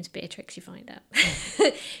 spoiler, her name's Beatrix, you find out.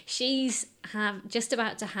 She's just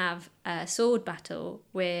about to have a sword battle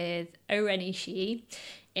with O-Ren-Ishii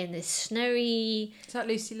in this snowy... Is that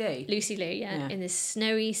Lucy Liu? Lucy Liu, yeah. In this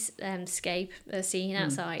snowy scape scene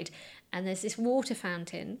outside. And there's this water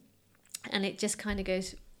fountain, and it just kind of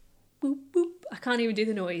goes boop, boop. I can't even do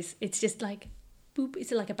the noise. It's just like boop.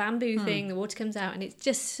 It's like a bamboo thing. The water comes out, and it's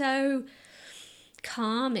just so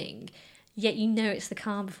calming. Yet you know it's the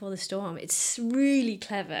calm before the storm. It's really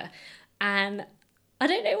clever, and I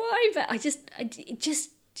don't know why, but it just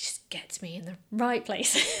gets me in the right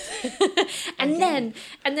place. and then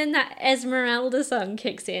that Esmeralda song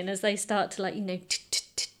kicks in as they start to, like, you know,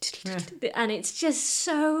 and it's just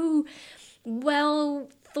so well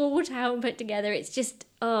thought out and put together. It's just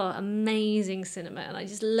amazing cinema, and I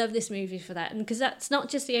just love this movie for that. And because that's not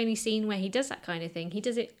just the only scene where he does that kind of thing. He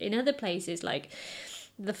does it in other places, like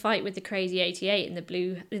the fight with the Crazy 88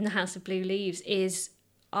 in the House of Blue Leaves is,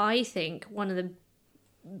 I think, one of the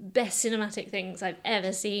best cinematic things I've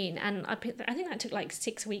ever seen, and I think that took like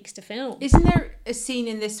 6 weeks to film. Isn't there a scene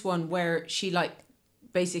in this one where she like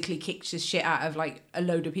basically kicks the shit out of like a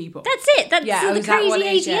load of people? That's it. That's the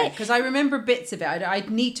Crazy 88. Because I remember bits of it.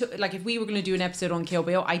 I'd need to, like, if we were going to do an episode on Kill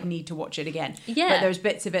Bill, I'd need to watch it again. Yeah. But there's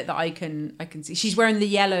bits of it that I can see. She's wearing the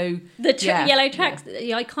yellow, yellow tracks,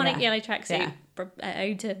 the iconic yellow tracksuit. Yeah.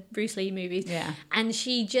 Ode to Bruce Lee movies, and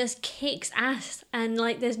she just kicks ass, and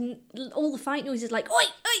like there's all the fight noises, like oi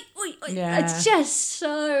oi oi oi. It's just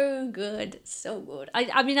so good, so good.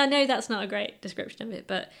 I mean, I know that's not a great description of it,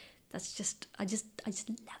 but that's just I just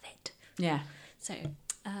love it. Yeah. So,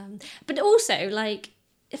 but also like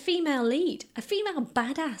a female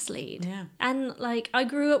badass lead. Yeah. And like I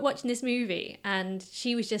grew up watching this movie, and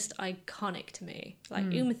she was just iconic to me. Like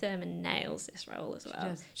Uma Thurman nails this role as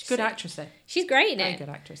well. She's a good actress though. She's great in Very it. good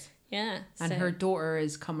actress. Yeah. And her daughter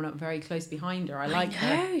is coming up very close behind her. I like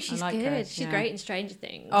her. She's like good. her. She's great in Stranger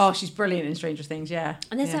Things. Oh, she's brilliant in Stranger Things, yeah.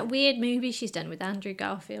 And there's that weird movie she's done with Andrew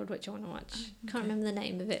Garfield, which I want to watch. Can't remember the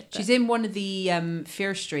name of it. But... She's in one of the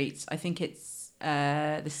Fear Streets. I think it's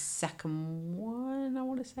the second one, I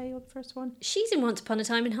want to say, or the first one. She's in Once Upon a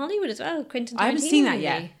Time in Hollywood as well, Quentin Tarantino. I haven't seen that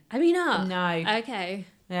yet. Have you not? No. Okay.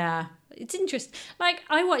 Yeah. It's interesting. Like,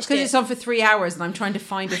 I watched it. Because it's on for 3 hours and I'm trying to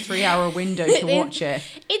find a 3-hour window to watch it.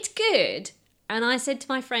 It's good. And I said to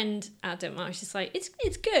my friend Adam, I was just like,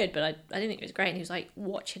 it's good, but I didn't think it was great. And he was like,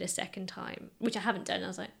 watch it a second time, which I haven't done. And I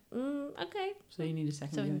was like, okay. So you need a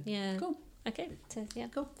second go. Yeah. Cool. Okay. So, yeah,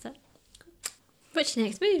 cool. What's your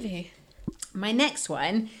next movie? My next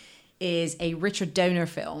one is a Richard Donner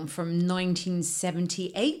film from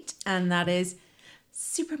 1978, and that is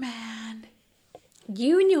Superman.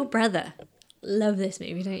 You and your brother love this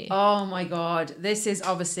movie, don't you? Oh my God. This is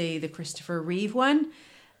obviously the Christopher Reeve one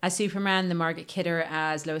as Superman, the Margaret Kidder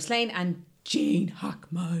as Lois Lane, and Gene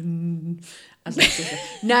Hackman as Lucifer.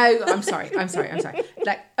 No, I'm sorry.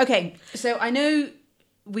 Like, okay, so I know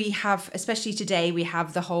we have, especially today, we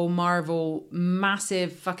have the whole Marvel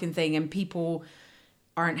massive fucking thing, and people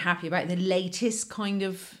aren't happy about the latest kind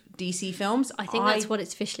of DC films. I think that's what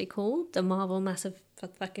it's officially called, the Marvel massive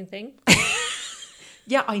fucking thing.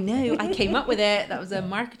 Yeah, I know. I came up with it. That was a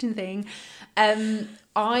marketing thing.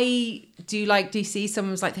 I do like DC.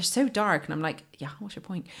 Someone was like, they're so dark. And I'm like, yeah, what's your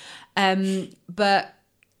point? But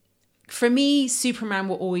for me, Superman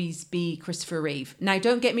will always be Christopher Reeve. Now,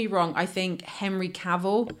 don't get me wrong. I think Henry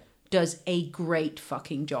Cavill does a great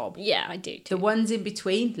fucking job. Yeah, I do too. The ones in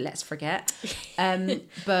between, let's forget.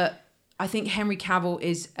 But I think Henry Cavill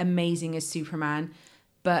is amazing as Superman.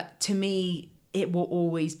 But to me, it will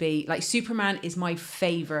always be, like, Superman is my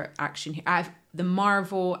favourite action hero. Out of the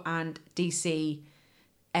Marvel and DC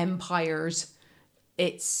empires,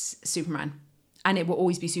 it's Superman. And it will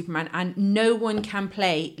always be Superman. And no one can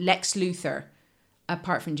play Lex Luthor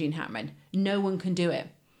apart from Gene Hackman. No one can do it.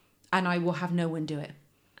 And I will have no one do it.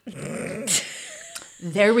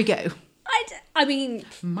 There we go. I mean...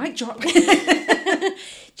 Mic drop. Do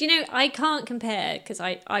you know, I can't compare, because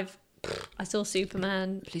I saw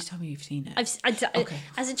Superman. Please tell me you've seen it. Okay.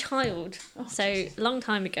 As a child, so a long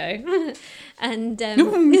time ago, and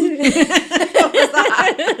What was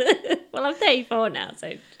that? well, I'm 34 now,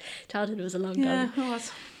 so childhood was a long time. Yeah, it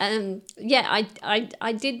was. Yeah,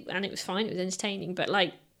 I did, and it was fine. It was entertaining, but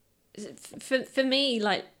like for me,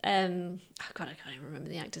 like, oh God, I can't even remember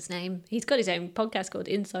the actor's name. He's got his own podcast called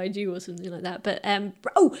Inside You or something like that. But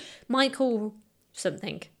Michael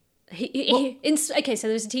something. Okay, so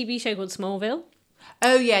there's a TV show called Smallville.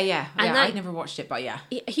 Oh yeah. And I never watched it, but yeah.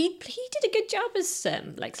 He did a good job as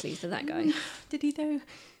Lex Luthor, that guy. Did he though?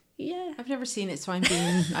 Yeah. I've never seen it, so I'm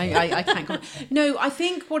being I can't comment. No, I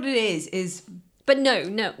think what it is. But no,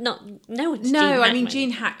 it's Gene I mean Hackman.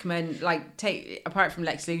 Gene Hackman, like, apart from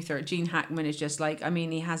Lex Luthor, Gene Hackman is just like, I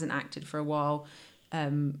mean, he hasn't acted for a while, you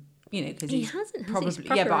know, because He hasn't, probably has he? He's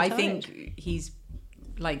proper but I retired. think he's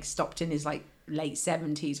like stopped in his like late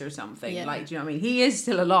 70s or something. Yeah. Like, do you know what I mean? He is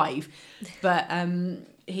still alive, but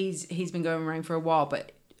he's been going around for a while.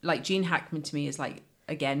 But like Gene Hackman to me is like,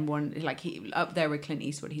 again, one, like, he up there with Clint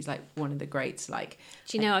Eastwood. He's like one of the greats. Like,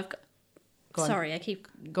 Do you know I've got? Go on. Sorry, I keep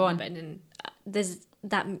Go on. And there's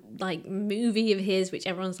that like movie of his which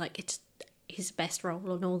everyone's like it's his best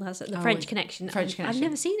role and all that. The French Connection. French I've Connection.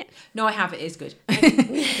 never seen it. No, I have. It is good.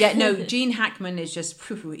 Yeah, no, Gene Hackman is just,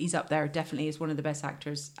 he's up there. Definitely is one of the best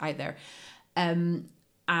actors out there. But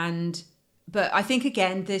I think,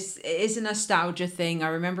 again, this is a nostalgia thing. I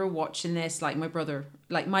remember watching this, like, my brother,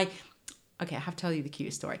 like okay, I have to tell you the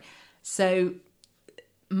cutest story. So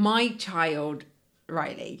my child,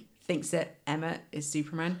 Riley, thinks that Emma is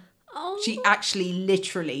Superman. Oh, She actually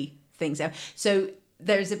literally thinks so. So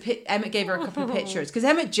there's Emma gave her a couple of pictures because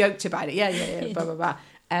Emma joked about it. Yeah, blah, blah, blah.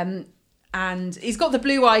 And he's got the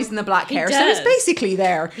blue eyes and the black hair. So does. it's basically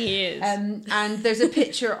there. He is. And there's a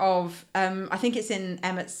picture of, I think it's in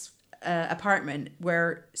Emmett's apartment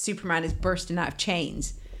where Superman is bursting out of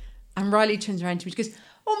chains. And Riley turns around to me and goes,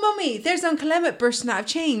 "Oh, Mummy, there's Uncle Emmett bursting out of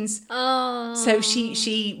chains." Oh. So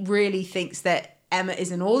she really thinks that Emma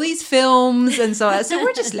is in all these films and so on. So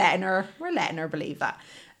we're letting her believe that.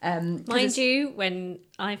 Mind you, when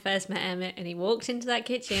I first met Emmett and he walked into that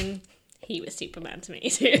kitchen, he was Superman to me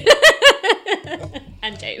too.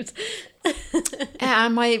 And James.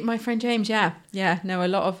 And my friend James, yeah. No, a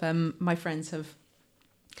lot of my friends have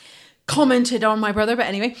commented on my brother, but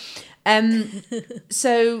anyway.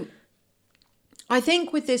 So I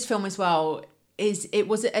think with this film as well, it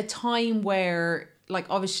was a time where, like,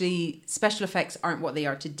 obviously special effects aren't what they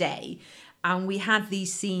are today. And we had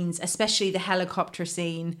these scenes, especially the helicopter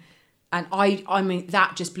scene. And I mean,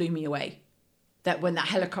 that just blew me away. That when that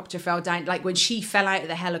helicopter fell down, like when she fell out of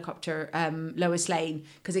the helicopter, Lois Lane,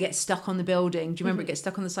 because it gets stuck on the building. Do you remember it gets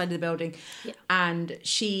stuck on the side of the building? Yeah. And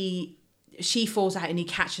she falls out and he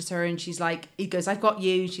catches her and she's like, he goes, "I've got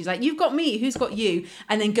you." She's like, "You've got me. Who's got you?"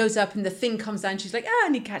 And then goes up and the thing comes down. She's like, "Ah,"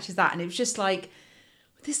 and he catches that. And it was just like,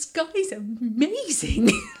 this guy's amazing.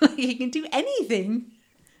 Like, he can do anything.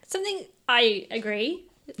 Something I agree.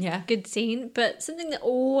 Yeah. Good scene. But something that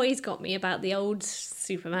always got me about the old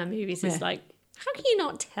Superman movies is like, how can you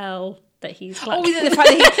not tell that he's black? Oh, the fact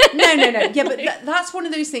that he... No. Yeah, but that's one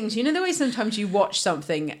of those things. You know the way sometimes you watch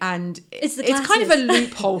something and it's kind of a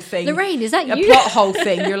loophole thing. Lorraine, is that you? A plot hole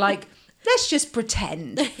thing. You're like, let's just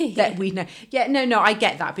pretend that we know. Yeah, no, I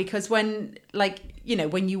get that. Because when, like, you know,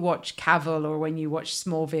 when you watch Cavill or when you watch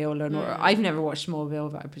Smallville, or I've never watched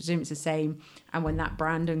Smallville, but I presume it's the same. And when that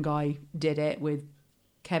Brandon guy did it with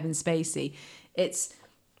Kevin Spacey, it's,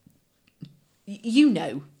 you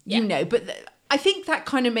know. But I think that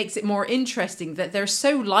kind of makes it more interesting that they're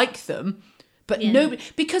so like them, but nobody,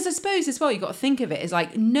 because I suppose as well, you got to think of it as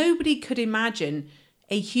like, nobody could imagine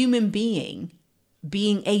a human being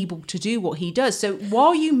being able to do what he does. So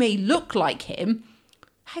while you may look like him,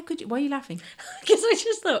 how could you, why are you laughing? Because I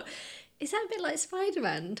just thought, is that a bit like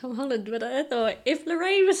Spider-Man, Tom Holland? But I thought, if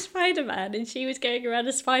Lorraine was Spider-Man and she was going around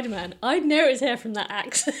as Spider-Man, I'd know it's her from that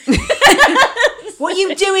accent. What are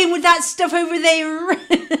you doing with that stuff over there?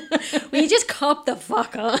 Will you just cop the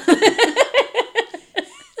fuck on?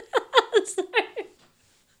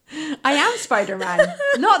 I am Spider-Man,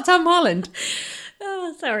 not Tom Holland.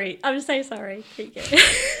 Oh, sorry. I'm so sorry. Keep going.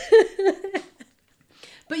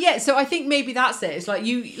 But yeah, so I think maybe that's it. It's like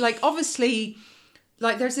you, like, obviously,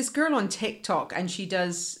 like, there's this girl on TikTok and she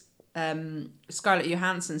does Scarlett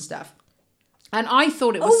Johansson stuff. And I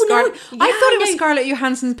thought it was Scarlett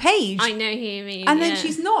Johansson's page. I know who you mean. And then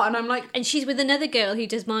she's not. And I'm like... And she's with another girl who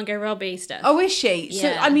does Margot Robbie stuff. Oh, is she? Yeah.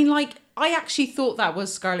 So, I mean, like, I actually thought that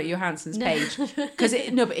was Scarlett Johansson's page. Because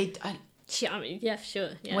Yeah,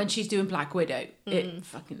 sure. Yeah. when she's doing Black Widow, it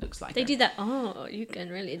fucking looks like They her. do that, you can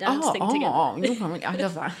really dance thing together. I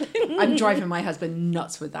love that. I'm driving my husband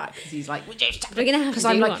nuts with that because he's like, We're going to have to because do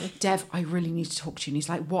I'm like, one. Dev, I really need to talk to you. And he's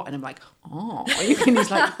like, what? And I'm like, oh. And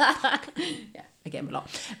he's like, yeah, I get him a lot.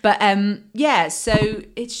 But yeah, so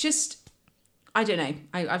it's just, I don't know.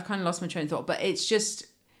 I've kind of lost my train of thought, but it's just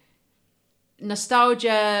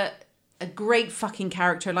nostalgia, a great fucking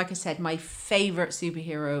character. Like I said, my favorite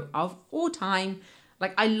superhero of all time.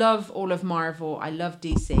 Like, I love all of Marvel. I love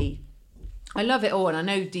DC. I love it all. And I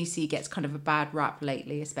know DC gets kind of a bad rap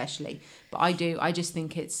lately, especially. But I do. I just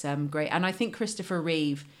think it's great. And I think Christopher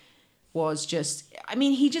Reeve was just... I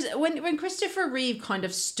mean, he just... When Christopher Reeve kind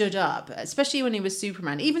of stood up, especially when he was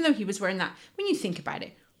Superman, even though he was wearing that... When you think about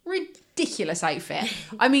it, ridiculous outfit.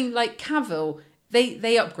 I mean, like, Cavill, they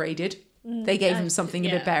upgraded. They gave him something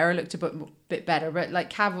a bit better, looked a bit better. But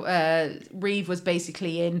like Reeve was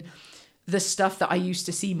basically in the stuff that I used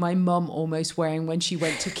to see my mum almost wearing when she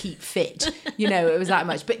went to keep fit. You know, it was that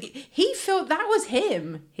much. But he filled, that was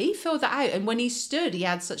him. He filled that out. And when he stood, he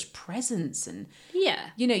had such presence. And,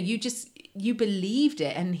 you know, you believed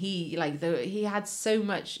it. And he had so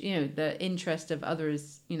much, you know, the interest of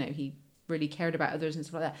others, you know, he really cared about others and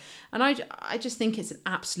stuff like that. And I just think it's an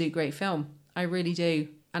absolute great film. I really do.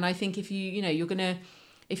 And I think if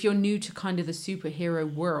if you're new to kind of the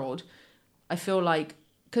superhero world, I feel like,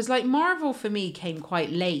 because like Marvel for me came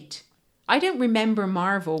quite late. I don't remember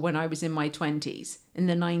Marvel when I was in my 20s, in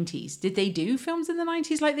the 90s. Did they do films in the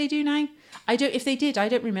 90s like they do now? If they did, I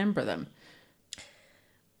don't remember them.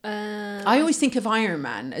 I always think of Iron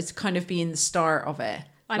Man as kind of being the start of it.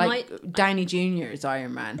 Downey Jr.'s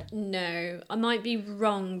Iron Man. No, I might be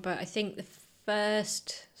wrong, but I think the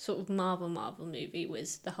first sort of Marvel movie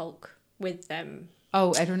was the Hulk with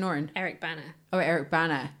Edward Norton. Eric Bana. Oh, Eric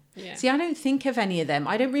Bana. Yeah. See, I don't think of any of them.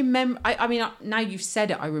 I don't remember. I mean, now you've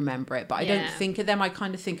said it, I remember it, but I don't think of them. I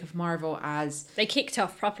kind of think of Marvel as they kicked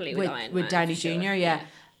off properly with Iron Man, with Downey Jr. Yeah.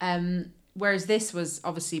 Whereas this was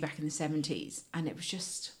obviously back in the 70s, and it was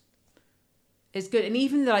just, it's good. And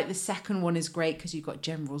even the second one is great because you've got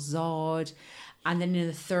General Zod. And then in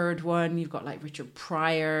the third one, you've got like Richard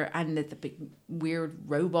Pryor and the big weird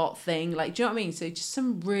robot thing. Like, do you know what I mean? So just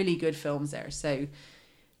some really good films there. So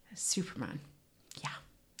Superman. Yeah.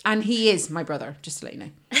 And he is my brother, just to let you know.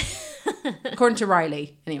 According to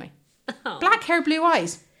Riley. Anyway. Oh. Black hair, blue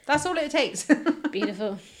eyes. That's all it takes.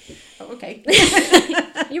 Beautiful. Oh, okay.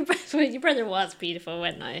 Your brother was beautiful,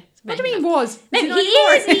 wasn't I? What do you mean was? No, he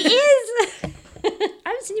is. He is. I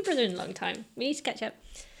haven't seen your brother in a long time. We need to catch up.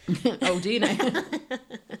 Oh, do you know?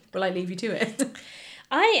 Will I leave you to it?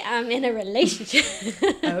 I am in a relationship.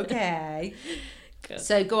 Okay. Good.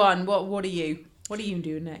 So go on. What are you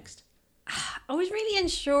doing next? I was really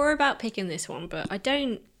unsure about picking this one, but I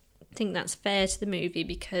don't think that's fair to the movie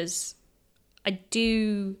because I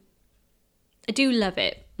do love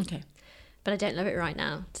it. Okay. But I don't love it right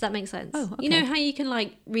now. Does that make sense? Oh, okay. You know how you can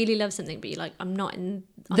like really love something, but you're like, I'm not in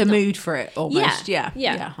the mood for it almost. Yeah.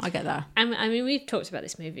 I get that. I mean, we've talked about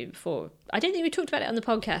this movie before. I don't think we talked about it on the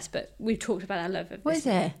podcast, but we've talked about our love of what this.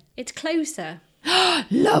 What is it? It's Closer.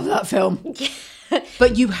 Love that film.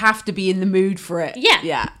 But you have to be in the mood for it.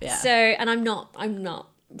 Yeah. So, and I'm not.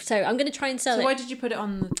 So I'm going to try and sell it. So why did you put it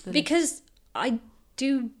on the Because I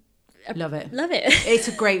do love it. It's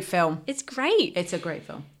a great film. It's great. It's a great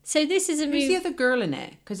film. So this is a movie. Who's the other girl in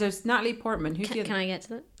it? Because there's Natalie Portman. Who's the other? Can I get to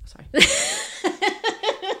that? Sorry.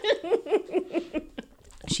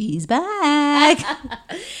 She's back.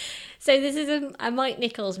 So this is a Mike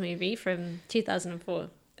Nichols movie from 2004.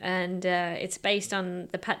 And it's based on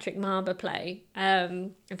the Patrick Marber play.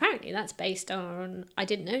 Apparently that's based on, I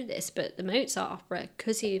didn't know this, but the Mozart opera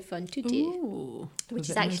Così fan tutti, which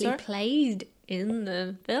is actually played in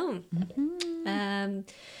the film. Mm-hmm.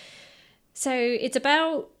 So it's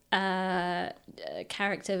about a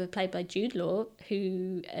character played by Jude Law,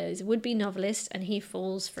 who is a would-be novelist, and he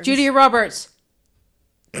falls from... Julia Roberts.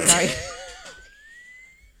 Sorry.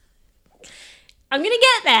 I'm going to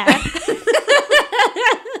get there.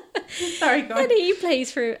 Sorry, go on. And he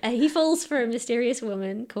falls for a mysterious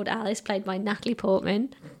woman called Alice, played by Natalie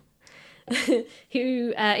Portman,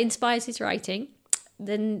 who inspires his writing.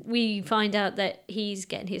 Then we find out that he's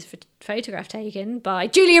getting his photograph taken by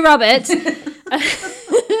Julia Roberts.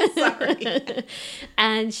 Sorry.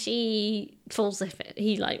 And she falls.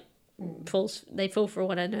 They fall for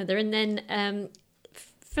one another, and then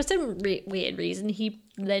for some weird reason, he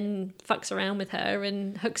then fucks around with her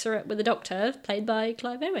and hooks her up with a doctor played by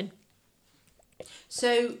Clive Owen.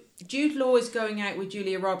 So Jude Law is going out with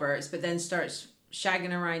Julia Roberts, but then starts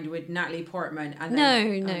shagging around with Natalie Portman. And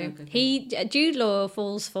then, no. Jude Law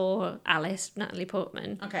falls for Alice, Natalie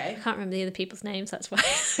Portman. Okay. I can't remember the other people's names. That's why.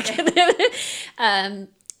 And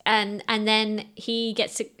then he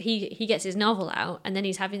gets his novel out, and then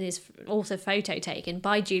he's having this also photo taken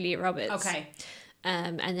by Julia Roberts. Okay.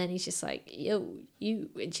 And then he's just like, yo, you,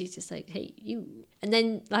 and she's just like, hey, you, and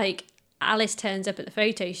then like Alice turns up at the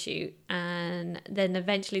photo shoot, and then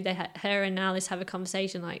eventually her and Alice have a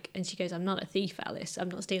conversation, like, and she goes, "I'm not a thief, Alice. I'm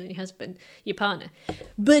not stealing your husband, your partner,"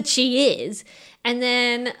 but she is. And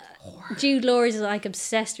then Jude Law is like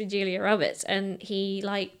obsessed with Julia Roberts, and he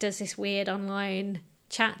like does this weird online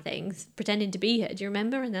chat things pretending to be her. Do you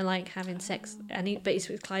remember? And they're like having sex, but it's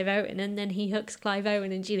with Clive Owen, and then he hooks Clive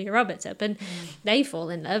Owen and Julia Roberts up, and they fall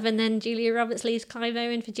in love, and then Julia Roberts leaves Clive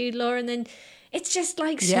Owen for Jude Law, and then it's just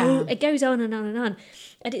like it goes on and on and on,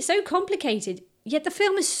 and it's so complicated, yet the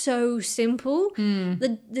film is so simple.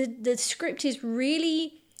 The script is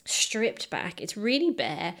really stripped back, it's really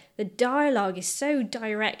bare, the dialogue is so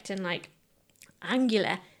direct and like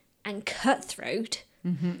angular and cutthroat.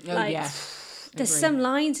 There's some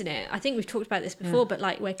lines in it, I think we've talked about this before, but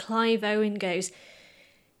like where Clive Owen goes,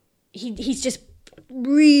 he's just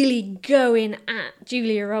really going at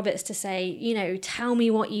Julia Roberts to say, you know, tell me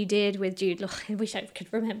what you did with Jude Law. I wish I could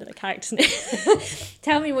remember the character's name.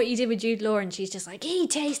 Tell me what you did with Jude Law, and she's just like, he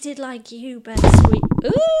tasted like you, but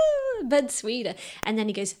sweeter. And then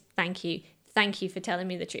he goes, thank you for telling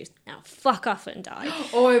me the truth. Now fuck off and die.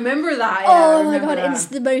 Oh, I remember that. Oh my god, it's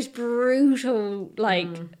the most brutal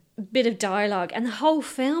bit of dialogue, and the whole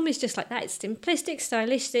film is just like that. It's simplistic,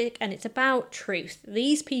 stylistic, and it's about truth.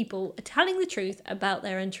 These people are telling the truth about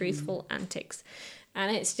their untruthful antics,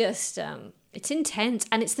 and it's just it's intense,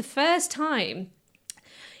 and it's the first time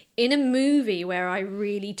in a movie where I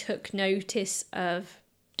really took notice of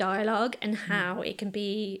dialogue and how it can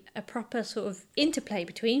be a proper sort of interplay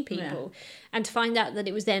between people, and to find out that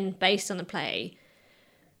it was then based on a play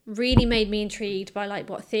really made me intrigued by like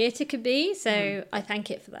what theatre could be. So I thank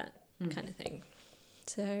it for that kind of thing.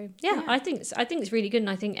 So yeah, I think it's really good, and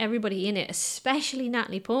I think everybody in it, especially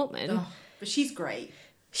Natalie Portman. Oh, but she's great.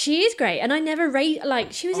 She is great, and I never rate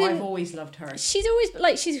like she was in. I've always loved her. She's always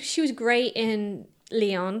like she was great in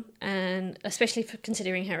Leon, and especially for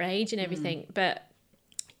considering her age and everything. But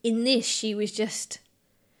in this, she was just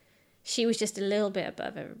a little bit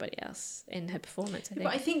above everybody else in her performance, I think.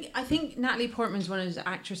 But I think Natalie Portman's one of those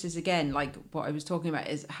actresses, again, like what I was talking about,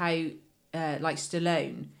 is how, like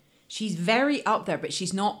Stallone, she's very up there, but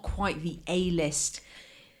she's not quite the A-list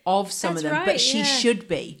of some of them, right, but she should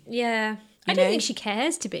be. Yeah. I don't think she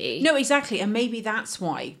cares to be. No, exactly. And maybe that's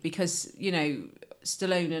why, because, you know,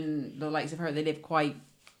 Stallone and the likes of her, they live quite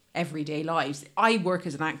everyday lives. I work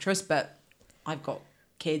as an actress, but I've got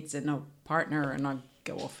kids and a partner, and I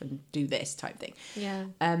go off and do this type thing. Yeah.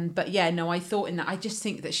 But yeah, no, I thought in that, I just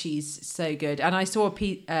think that she's so good. And I saw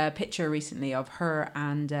a picture recently of her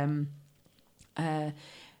and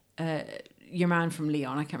your man from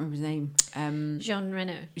Leon, I can't remember his name. Jean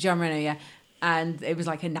Reno, yeah. And it was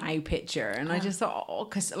like a now picture, and I just thought, oh,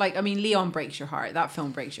 because like, I mean, Leon breaks your heart. That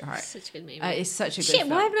film breaks your heart. Such a good movie. It's such a good Shit,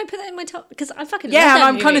 film. why haven't I put that in my top? Because I fucking yeah, love and that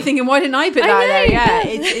I'm movie. kind of thinking, why didn't I put that there? know. Yeah,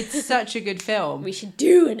 it's such a good film. We should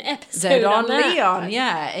do an episode on that. Leon.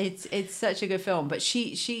 Yeah, it's such a good film. But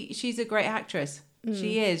she's a great actress.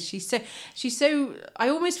 She is. She's so. I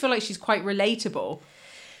almost feel like she's quite relatable.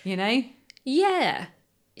 You know. Yeah,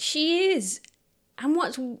 she is. And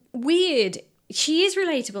what's weird, she is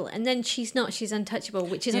relatable, and then she's not. She's untouchable,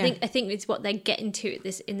 which is I think it's what they're getting to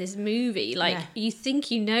in this movie. Like you think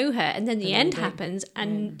you know her, and then the end happens,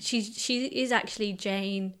 and she is actually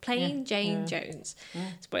Jane Jones.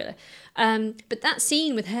 Spoiler. But that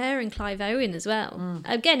scene with her and Clive Owen as well.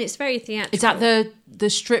 Again, it's very theatrical. Is that the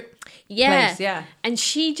strip? Place? Yeah. And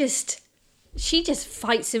she just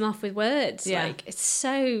fights him off with words. Yeah. Like it's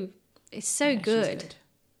so good. Good.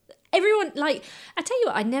 Everyone, like, I tell you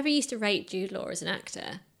what, I never used to rate Jude Law as an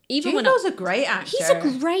actor. Even Jude Law's a great actor. He's a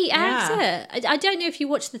great actor. I don't know if you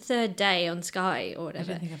watched The Third Day on Sky or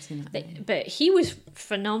whatever. I don't think I've seen that. But he was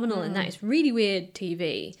phenomenal in that. It's really weird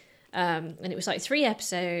TV. And it was like 3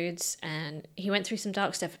 episodes, and he went through some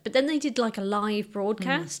dark stuff. But then they did like a live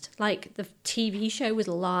broadcast. Like the TV show was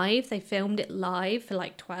live. They filmed it live for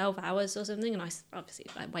like 12 hours or something. And I obviously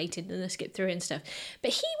waited and I skipped through and stuff.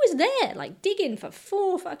 But he was there like digging for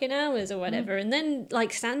 4 fucking hours or whatever. And then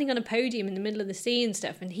like standing on a podium in the middle of the sea and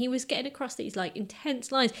stuff. And he was getting across these like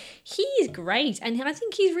intense lines. He's great. And I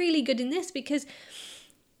think he's really good in this because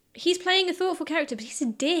he's playing a thoughtful character, but he's a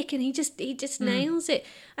dick, and he just nails it.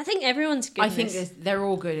 I think everyone's good. I think they're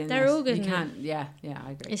all good in this. They're all good. You can't. Yeah,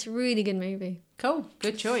 I agree. It's a really good movie. Cool,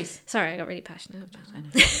 good choice. Sorry, I got really passionate about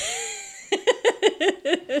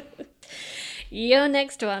it. Your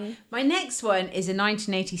next one. My next one is a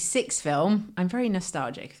 1986 film. I'm very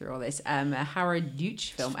nostalgic through all this. A Howard Hughes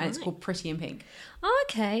film, and it's called Pretty in Pink. Oh,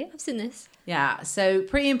 okay. I've seen this. Yeah, so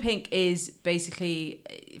Pretty in Pink is basically,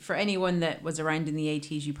 for anyone that was around in the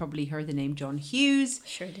 80s, you probably heard the name John Hughes.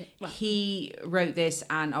 Sure did. Well, He wrote this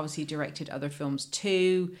and obviously directed other films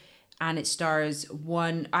too. And it stars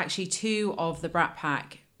two of the Brat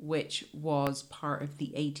Pack, which was part of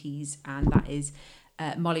the 80s, and that is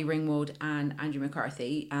Molly Ringwald and Andrew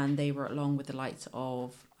McCarthy, and they were along with the likes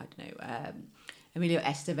of, Emilio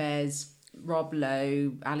Estevez, Rob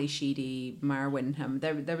Lowe, Ali Sheedy, Mara Wyndham.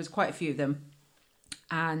 There was quite a few of them.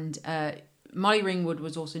 And Molly Ringwald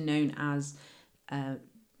was also known as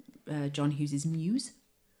John Hughes's muse.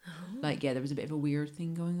 Oh. There was a bit of a weird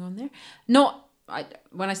thing going on there.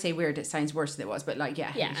 When I say weird, it sounds worse than it was, but he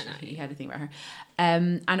had a thing about her.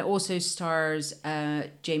 And it also stars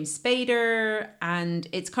James Spader, and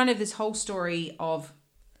it's kind of this whole story of,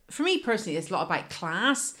 for me personally, it's a lot about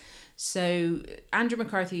class. So Andrew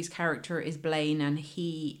McCarthy's character is Blaine, and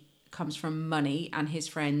he comes from money, and his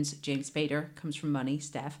friend James Spader comes from money,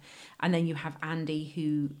 Steph. And then you have Andy,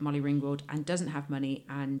 who Molly Ringwald, and doesn't have money,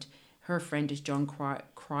 and her friend is John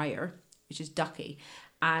Cryer, which is Ducky.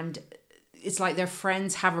 And it's like their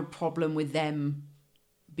friends have a problem with them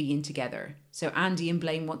being together. So Andy and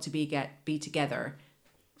Blaine want to be together,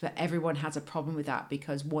 but everyone has a problem with that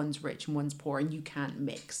because one's rich and one's poor, and you can't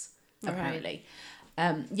mix, apparently.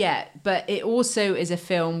 Right. But it also is a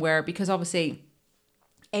film where, because obviously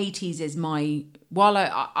 80s is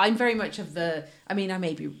I'm very much of the,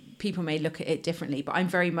 people may look at it differently, but I'm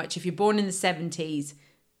very much, if you're born in the 70s,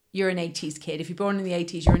 you're an 80s kid. If you're born in the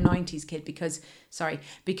 80s, you're a 90s kid because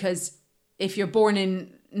if you're born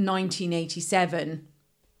in 1987,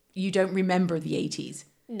 you don't remember the 80s.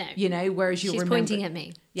 No. Whereas you'll remember... She's pointing at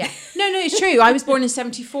me. Yeah. No, it's true. I was born in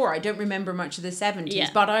 74. I don't remember much of the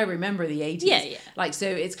 70s, but I remember the 80s. Yeah. So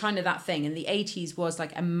it's kind of that thing. And the 80s was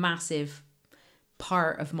like a massive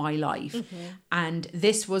part of my life. Mm-hmm. And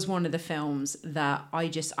this was one of the films that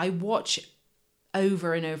I watch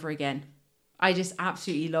over and over again. I just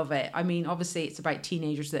absolutely love it. I mean, obviously it's about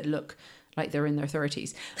teenagers that look like they're in their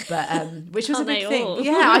 30s, but which was a big thing. All?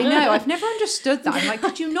 Yeah, I know. I've never understood that. I'm like,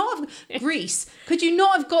 could you not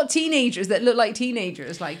have got teenagers that look like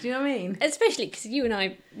teenagers? Like, do you know what I mean? Especially because you and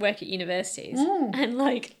I work at universities, and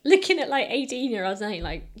looking at 18-year-olds now, you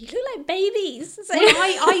look like babies. So. Well,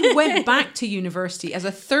 I went back to university as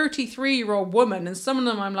a 33-year-old woman, and some of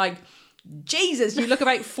them I'm like, Jesus, you look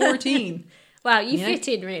about 14. Wow, you fit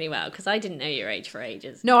in really well, because I didn't know your age for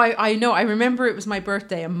ages. No, I know. I remember it was my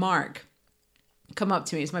birthday, and Mark come up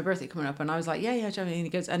to me. It's my birthday coming up, and I was like, yeah, Johnny. And he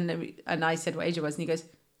goes, and I said what age it was, and he goes,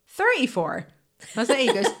 34. I was like,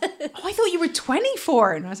 he goes, oh, I thought you were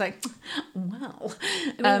 24. And I was like, wow.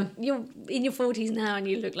 You're in your 40s now, and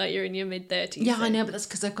you look like you're in your mid-30s. Yeah, so. I know, but that's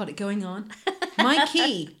because I've got it going on. My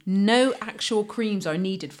key, no actual creams are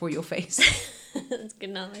needed for your face. That's good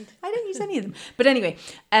knowledge. I don't use any of them. But anyway,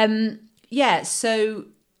 so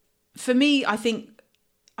for me, I think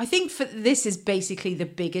for this is basically the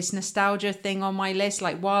biggest nostalgia thing on my list.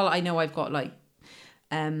 While I know I've got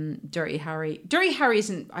Dirty Harry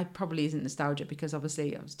probably isn't nostalgia because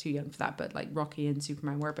obviously I was too young for that, but Rocky and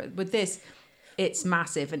Superman were. But with this, it's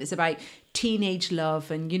massive, and it's about teenage love,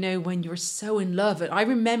 and when you're so in love. And I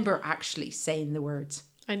remember actually saying the words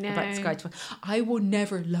about this guy. I will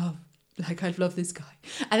never love like I've loved this guy,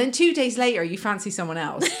 and then 2 days later you fancy someone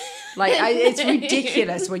else. It's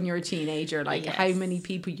ridiculous when you're a teenager, yes. How many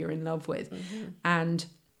people you're in love with, and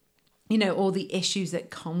all the issues that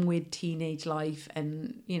come with teenage life,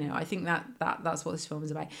 and I think that's what this film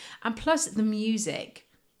is about. And plus the music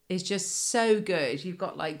is just so good. You've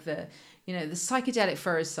got the Psychedelic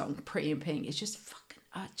Furs song Pretty in Pink. It's just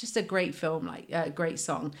fucking just a great film, great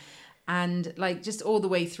song. And just all the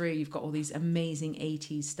way through, you've got all these amazing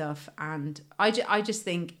 80s stuff. And I just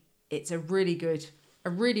think it's a really,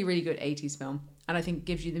 really good 80s film. And I think it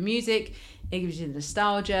gives you the music, it gives you the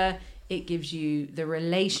nostalgia, it gives you the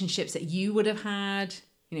relationships that you would have had,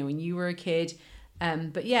 when you were a kid.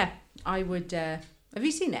 But yeah, I would... have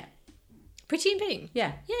you seen it? Pretty in Pink?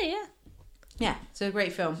 Yeah. Yeah. Yeah, it's a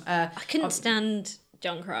great film. I couldn't stand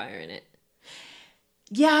John Cryer in it.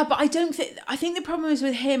 Yeah, but I think the problem is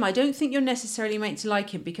with him, I don't think you're necessarily meant to like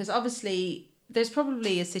him, because obviously there's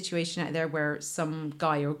probably a situation out there where some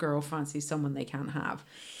guy or girl fancies someone they can't have.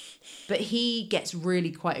 But he gets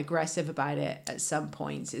really quite aggressive about it at some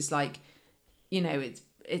points. It's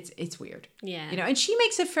it's weird. Yeah. And she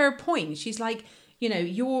makes a fair point. She's like,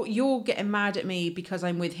 you're getting mad at me because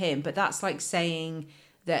I'm with him, but that's like saying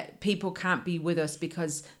that people can't be with us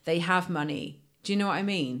because they have money. Do you know what I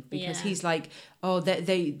mean? Because Yeah. he's like, oh,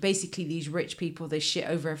 they basically, these rich people, they shit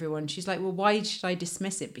over everyone. She's like, well, why should I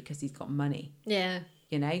dismiss it? Because he's got money. Yeah.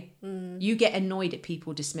 You know, you get annoyed at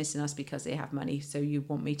people dismissing us because they have money, so you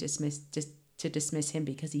want me to dismiss him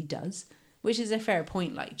because he does, which is a fair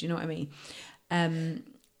point. Like, do you know what I mean?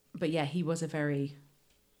 But yeah, he was a very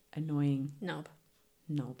annoying Knob.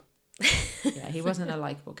 Yeah, he wasn't a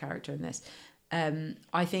likable character in this.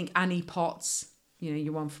 I think Annie Potts, you know,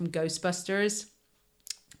 your one from Ghostbusters.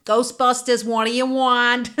 Ghostbusters, what do you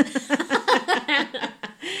want?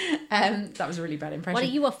 That was a really bad impression. What are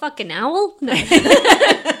you, a fucking owl? No.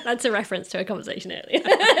 That's a reference to a conversation earlier.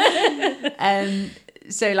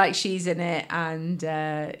 So like she's in it, and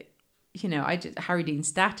you know, Harry Dean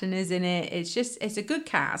Stanton is in it. It's a good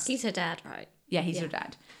cast. He's her dad, right? Yeah, he's her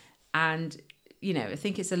dad. And, you know, I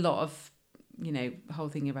think it's a lot of, you know, the whole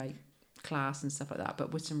thing about class and stuff like that,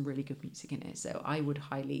 but with some really good music in it. So I would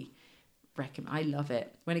highly recommend. I love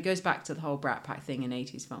it. When it goes back to the whole Brat Pack thing in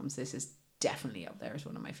 80s films, this is definitely up there as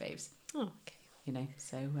one of my faves. Oh, okay. You know,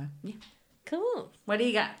 so yeah. Cool. What do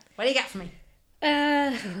you got? What do you got for me?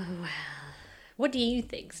 Well, what do you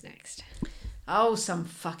think's next? Oh, some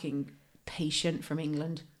fucking patient from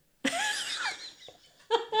England.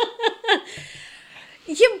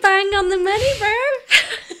 You bang on the money, bro.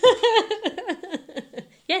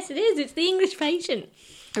 Yes, it is. It's The English Patient.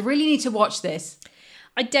 I really need to watch this.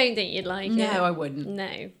 I don't think you'd like it. No, I wouldn't.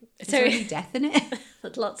 No. Is there any death in it?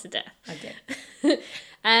 There's lots of death. Okay.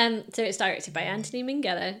 So it's directed by Anthony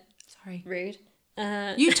Minghella. Sorry. Rude.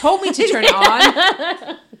 You told me to turn it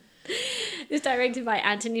on. It's directed by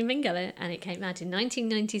Anthony Minghella, and it came out in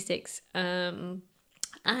 1996.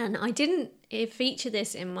 And I didn't feature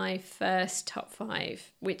this in my first top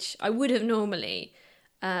 5, which I would have normally,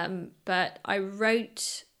 but I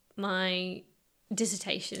wrote my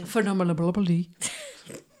dissertation. Phenomenally.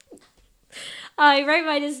 I wrote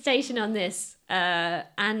my dissertation on this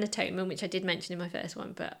and Atonement, which I did mention in my first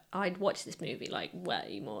one, but I'd watched this movie like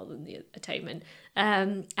way more than the Atonement.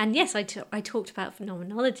 And yes, I talked about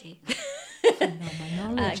phenomenology.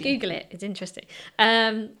 Google it; it's interesting.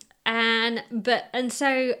 And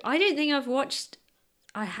so I don't think I've watched.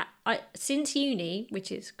 I since uni,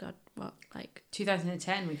 which is God, what, like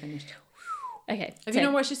 2010 we finished. Okay. Have you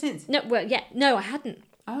not watched it since? No, well, yeah, no, I hadn't.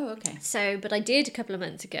 Oh, okay. So, but I did a couple of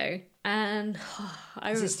months ago, and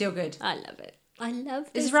Is it still good? I love it. I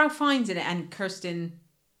love this. Is Ralph Fiennes in it and Kirsten?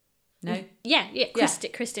 No. Yeah.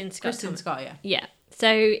 Kristen Scott. Kristen Scott, yeah. Yeah. So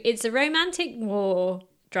it's a romantic war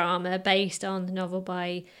drama based on the novel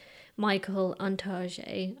by Michael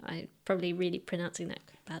Ondaatje. I'm probably really pronouncing that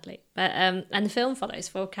badly. But and the film follows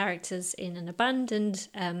 4 characters in an abandoned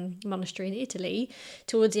monastery in Italy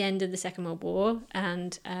towards the end of the Second World War.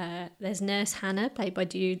 And there's Nurse Hannah, played by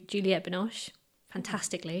Juliette Binoche,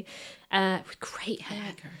 fantastically, with great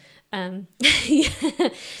hair.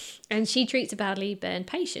 And she treats a badly burned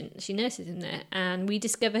patient. She nurses him there. And we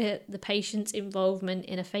discover the patient's involvement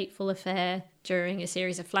in a fateful affair during a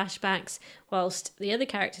series of flashbacks, whilst the other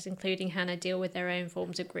characters, including Hannah, deal with their own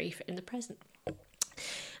forms of grief in the present.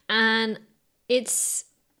 And it's...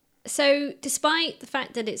 So, despite the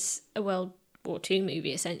fact that it's a World War II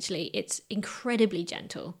movie, essentially, it's incredibly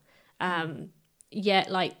gentle. Yet,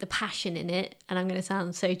 like, the passion in it, and I'm going to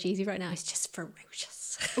sound so cheesy right now, it's just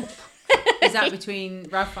ferocious. Is that between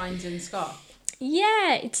Ralph Fiennes and Scott?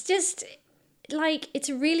 Yeah, it's just like it's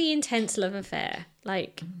a really intense love affair,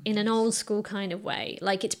 like in an old school kind of way.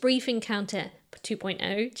 Like it's Brief Encounter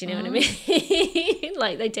 2.0. Do you know what I mean?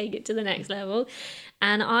 Like they take it to the next level.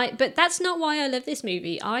 But that's not why I love this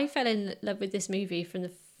movie. I fell in love with this movie from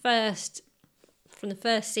the first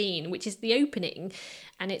scene, which is the opening,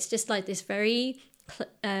 and it's just like this very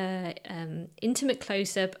intimate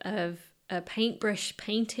close-up of a paintbrush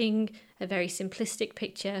painting a very simplistic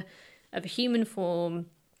picture of a human form,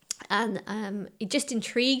 and it just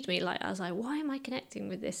intrigued me. Like I was like, why am I connecting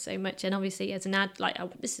with this so much? And obviously as an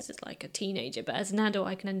this is like a teenager, but as an adult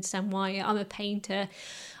I can understand why. I'm a painter.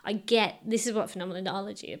 I get this is what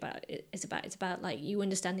phenomenology is about. It's about like you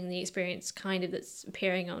understanding the experience kind of that's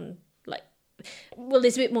appearing on like, well,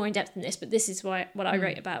 there's a bit more in depth than this, but this is what I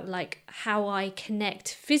wrote about, like how I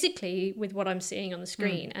connect physically with what I'm seeing on the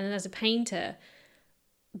screen. And as a painter,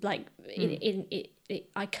 like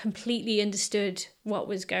I completely understood what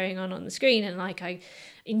was going on the screen, and like I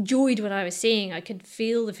enjoyed what I was seeing. I could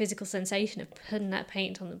feel the physical sensation of putting that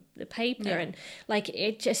paint on the paper, and like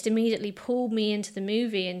it just immediately pulled me into the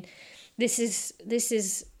movie. And this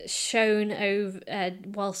is shown over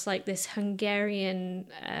whilst like this Hungarian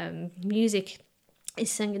music is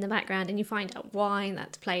sung in the background, and you find out why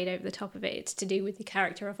that's played over the top of it. It's to do with the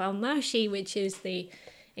character of Almashi, which is the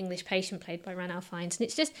English patient played by Ranulph Fiennes, and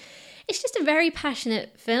it's just a very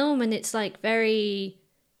passionate film, and it's like very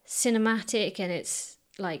cinematic, and it's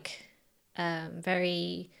like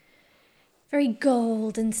very very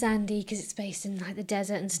gold and sandy because it's based in like the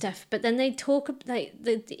desert and stuff. But then they talk like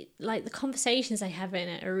the conversations they have in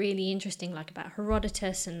it are really interesting, like about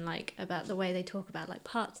Herodotus and like about the way they talk about like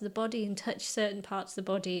parts of the body and touch certain parts of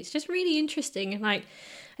the body. It's just really interesting. And like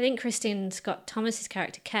I think Christine Scott Thomas's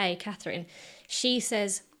character Catherine, she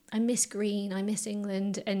says, I miss green, I miss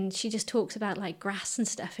England, and she just talks about like grass and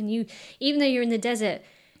stuff. And you, even though you're in the desert,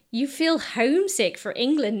 you feel homesick for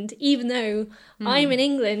England, even though I'm in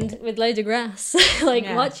England with loads of grass,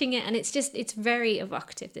 watching it. And it's very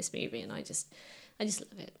evocative, this movie. And I just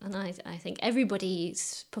love it. And I think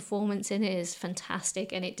everybody's performance in it is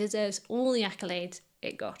fantastic, and it deserves all the accolades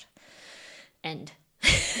it got. End.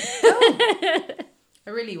 I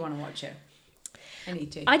really want to watch it. I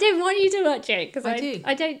need to. I don't want you to watch it because I do.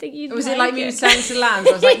 I don't think you'd Was like it like me with Silence of the Lambs?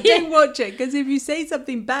 I was like, don't watch it because if you say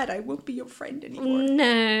something bad, I won't be your friend anymore.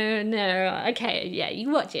 No. Okay, yeah,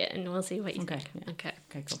 you watch it and we'll see what you think. Yeah. Okay,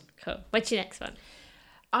 cool. What's your next one?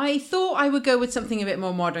 I thought I would go with something a bit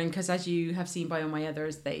more modern because, as you have seen by all my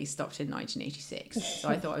others, they stopped in 1986. So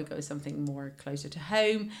I thought I'd go with something more closer to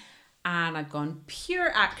home. And I've gone pure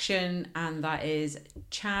action, and that is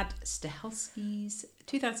Chad Stahelski's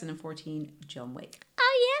 2014 John Wick.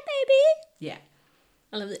 Oh yeah, baby. Yeah.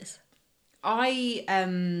 I love this. I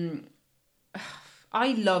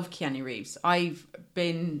love Keanu Reeves. I've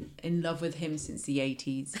been in love with him since the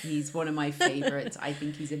 80s. He's one of my favourites. I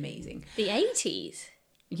think he's amazing. The 80s?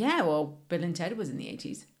 Yeah, well, Bill and Ted was in the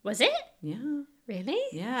 80s. Was it? Yeah. Really?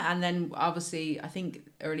 Yeah, and then obviously I think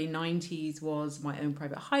early 90s was My Own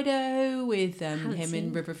Private Hideout with him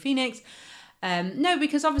in River Phoenix. No,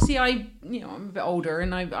 because obviously I'm a bit older,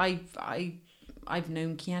 and I've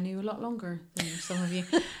known Keanu a lot longer than some of you.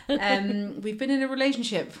 We've been in a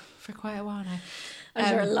relationship for quite a while now. I'm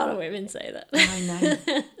sure a lot of women say that.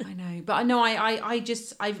 I know. But I know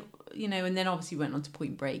I've and then obviously went on to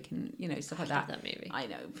Point Break and, stuff like that. I love that movie. I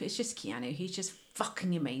know. It's just Keanu. He's just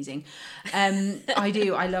fucking amazing. I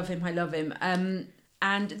do. I love him.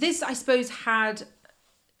 And this, I suppose, had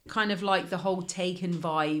kind of like the whole Taken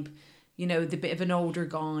vibe, the bit of an older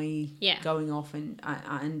guy going off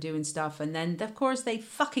and doing stuff. And then, of course, they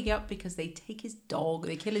fuck it up because they take his dog.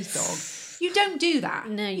 They kill his dog. You don't do that.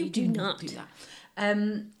 No, you do not do that.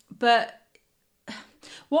 But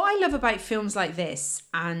what I love about films like this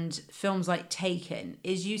and films like Taken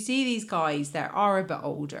is you see these guys that are a bit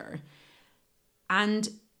older, and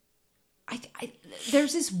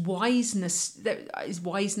there's this wiseness. Is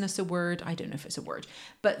wiseness a word? I don't know if it's a word,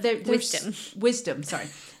 but there's wisdom. Sorry,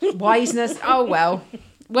 wiseness. Oh well,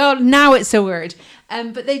 now it's a word.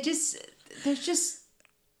 But there's just.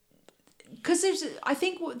 Because I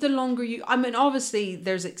think the longer obviously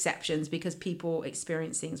there's exceptions because people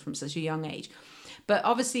experience things from such a young age. But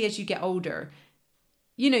obviously as you get older,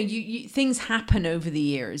 you things happen over the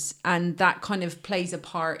years, and that kind of plays a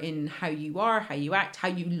part in how you are, how you act, how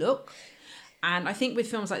you look. And I think with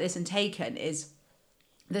films like this and Taken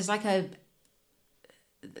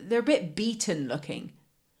they're a bit beaten looking,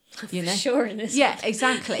 Sure, in this. Yeah,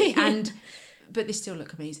 exactly. But they still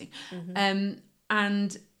look amazing. Mm-hmm.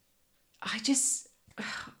 And I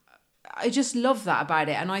just love that about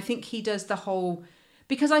it. And I think he does the whole,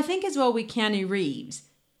 because I think as well with Keanu Reeves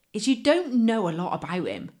is you don't know a lot about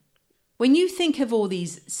him. When you think of all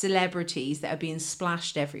these celebrities that are being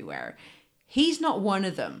splashed everywhere, he's not one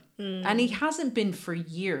of them. And he hasn't been for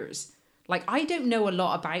years. Like, I don't know a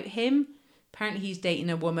lot about him. Apparently he's dating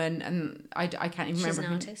a woman, and I can't even remember. She's an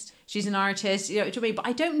artist. She's an artist, do you know what I mean? But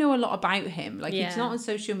I don't know a lot about him. Like, he's not on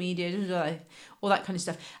social media, all that kind of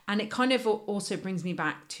stuff. And it kind of also brings me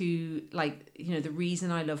back to, like, the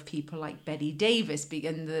reason I love people like Bette Davis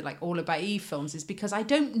and the, like, All About Eve films is because I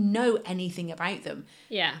don't know anything about them.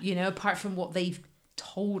 Yeah. Apart from what they've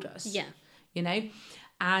told us. Yeah.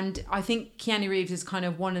 And I think Keanu Reeves is kind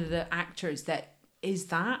of one of the actors that is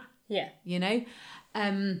that. Yeah.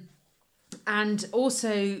 And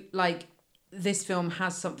also, like, this film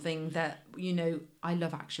has something that, I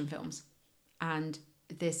love action films. And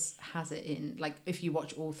this has it in, like, if you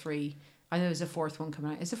watch all three, I know there's a fourth one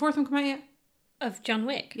coming out. Is the fourth one coming out yet? Of John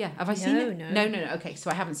Wick? Yeah. Have I seen it? No. Okay, so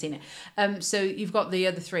I haven't seen it. So you've got the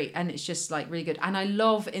other three, and it's just, like, really good. And I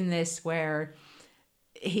love in this where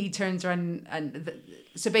he turns around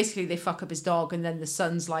so basically they fuck up his dog, and then the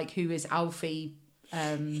son's like, who is Alfie...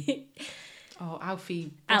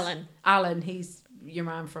 Alfie... Alan, he's your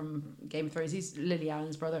man from Game of Thrones. He's Lily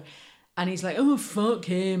Allen's brother. And he's like, oh, fuck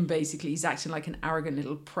him, basically. He's acting like an arrogant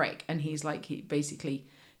little prick. And he's like, he basically,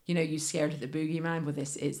 you know, you're scared of the boogeyman. Well,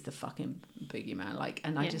 this is the fucking boogeyman. Like,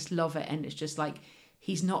 and I just love it. And it's just like,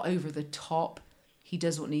 he's not over the top. He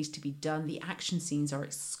does what needs to be done. The action scenes are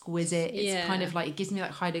exquisite. It's kind of like, it gives me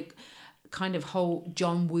that kind of whole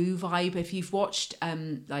John Woo vibe. If you've watched,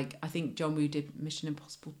 like, I think John Woo did Mission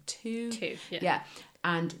Impossible 2. Yeah.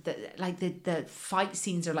 And the fight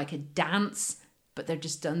scenes are like a dance, but they're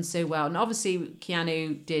just done so well. And obviously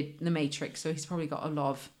Keanu did The Matrix, so he's probably got a lot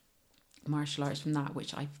of martial arts from that,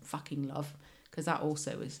 which I fucking love, because that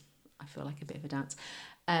also is, I feel like, a bit of a dance.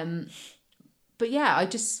 But yeah, I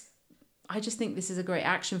just think this is a great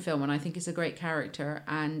action film, and I think it's a great character,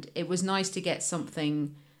 and it was nice to get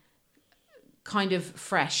something kind of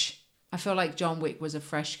fresh. I feel like John Wick was a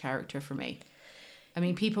fresh character for me. I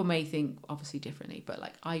mean, people may think obviously differently, but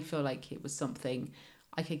like, I feel like it was something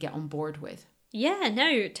I could get on board with. Yeah,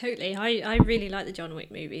 no, totally. I really like the John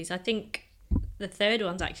Wick movies. I think the third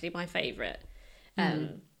one's actually my favourite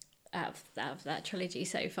out of that trilogy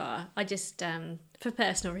so far. I just, for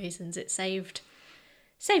personal reasons, it saved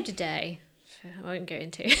a day. I won't go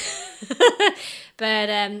into. But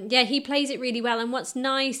yeah, he plays it really well. And what's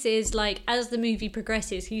nice is, like, as the movie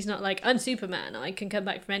progresses, he's not like, I'm Superman, I can come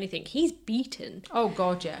back from anything. He's beaten. Oh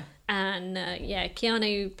God, yeah. And yeah,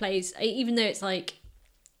 Keanu plays, even though it's like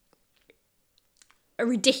a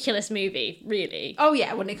ridiculous movie, really. Oh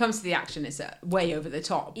yeah, when it comes to the action, it's way over the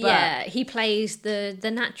top. But... yeah, he plays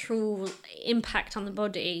the natural impact on the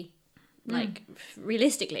body, like,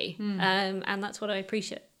 realistically. And that's what I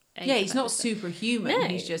appreciate. Yeah, he's not superhuman. No.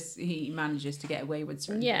 He manages to get away with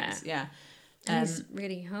certain things. Yeah. He's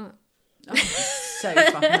really hot. Oh, he's so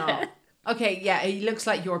fucking hot. Okay, yeah, he looks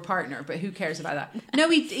like your partner, but who cares about that? No,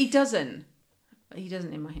 he doesn't. He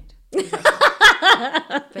doesn't in my head.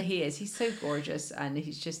 But he is. He's so gorgeous, and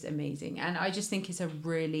he's just amazing. And I just think it's a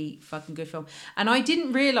really fucking good film. And I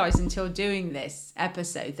didn't realise until doing this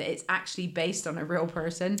episode that it's actually based on a real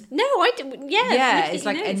person. No, I didn't. Yeah. Yeah, it's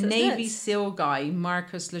like a Navy SEAL guy,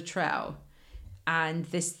 Marcus Luttrell, and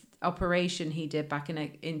this operation he did back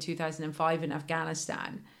in 2005 in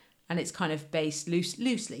Afghanistan. And it's kind of based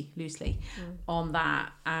loosely on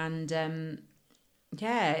that. And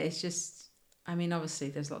yeah, it's just... I mean, obviously,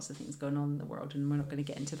 there's lots of things going on in the world, and we're not going to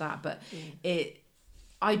get into that. But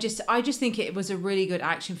I just think it was a really good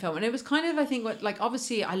action film, and it was kind of, I think,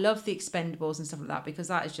 obviously, I love the Expendables and stuff like that, because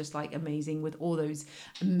that is just like amazing, with all those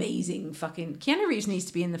amazing fucking... Keanu Reeves needs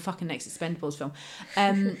to be in the fucking next Expendables film,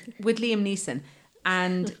 with Liam Neeson,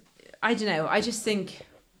 and I don't know. I just think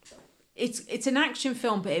it's an action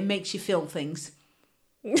film, but it makes you feel things.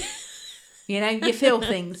 You know, you feel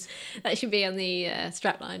things. That should be on the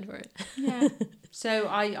strapline for it. Yeah. So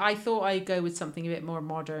I thought I'd go with something a bit more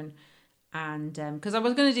modern, and because I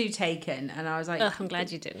was going to do Taken, and I was like, oh, I'm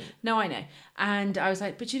glad you didn't. No, I know. And I was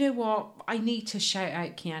like, but you know what? I need to shout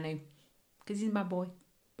out Keanu, because he's my boy.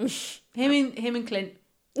 him and Clint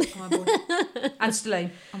are my boy, and Stallone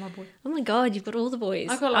are my boy. Oh my God, you've got all the boys.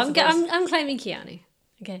 I've got lots of boys. I'm claiming Keanu.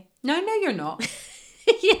 Okay. No, you're not.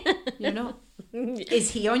 Yeah. You're not.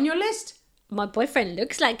 Is he on your list? My boyfriend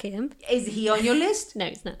looks like him. Is he on your list? No,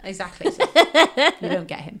 it's not. Exactly. So you don't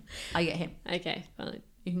get him. I get him. Okay, fine.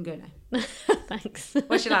 You can go now. Thanks.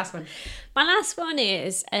 What's your last one? My last one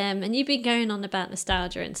is, and you've been going on about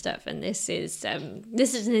nostalgia and stuff, and this is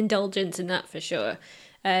an indulgence in that for sure.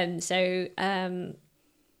 Yeah,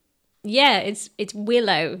 it's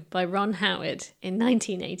Willow by Ron Howard in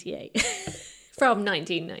 1988. From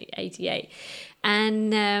 1988.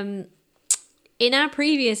 And in our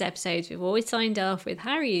previous episodes, we've always signed off with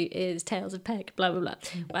Harry is Tales of Peck, blah, blah, blah.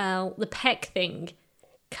 Well, the Peck thing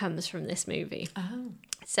comes from this movie. Oh.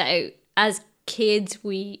 So as kids,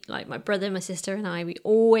 we, like my brother, my sister and I, we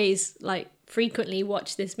always like frequently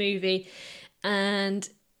watch this movie, and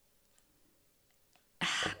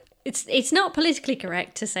it's not politically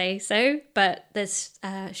correct to say so, but there's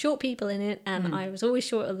short people in it, and I was always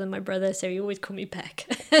shorter than my brother, so he always called me Peck.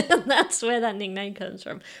 And that's where that nickname comes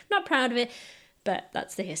from. I'm not proud of it, but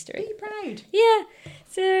that's the history. Be proud. Yeah.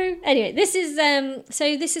 So anyway, this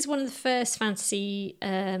is one of the first fantasy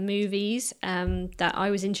movies that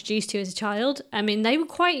I was introduced to as a child. I mean, they were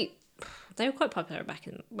quite popular back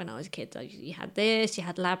when I was a kid. You had this, you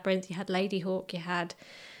had Labyrinth, you had Ladyhawke, you had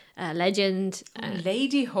Legend.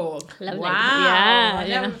 Ladyhawke. Wow. Yeah. I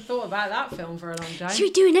never thought about that film for a long time. Should we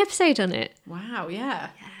do an episode on it? Wow, yeah.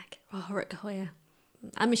 Oh, Rutger Hauer.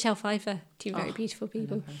 And Michelle Pfeiffer. Two very beautiful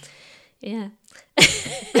people. Yeah. Just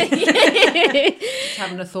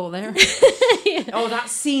having a thought there. Yeah. Oh, that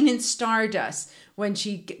scene in Stardust when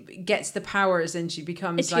she gets the powers and she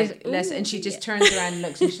becomes like less, and she just turns around and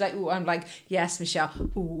looks, and she's like, "Ooh," I'm like, "Yes, Michelle."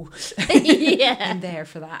 Ooh. Yeah. I'm there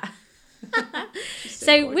for that.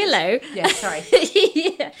 So gorgeous. Willow. Yeah, sorry.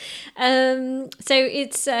 Yeah. So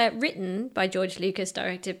it's written by George Lucas,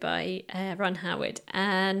 directed by Ron Howard,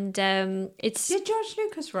 and it's Did George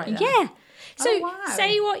Lucas write that? yeah. So Oh, wow.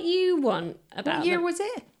 say what you want about What year them. was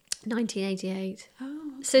it? 1988.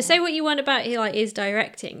 Oh, So say what you want about his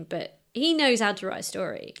directing, but he knows how to write a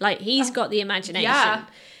story. Like he's got the imagination. yeah.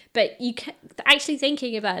 But you can, actually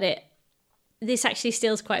thinking about it, this actually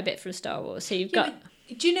steals quite a bit from Star Wars. So you've got.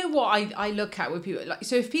 Do you know what I look at with people? Like,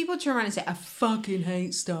 so if people turn around and say, I fucking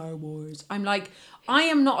hate Star Wars, I'm like, I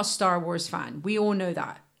am not a Star Wars fan. We all know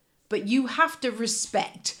that. But you have to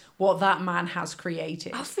respect what that man has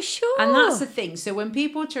created. Oh, for sure. And that's the thing. So when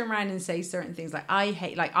people turn around and say certain things like I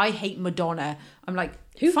hate Madonna, I'm like,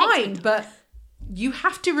 Who fine, hates but you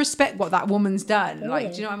have to respect what that woman's done.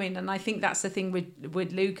 Like, do you know what I mean? And I think that's the thing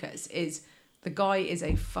with Lucas is the guy is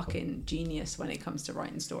a fucking genius when it comes to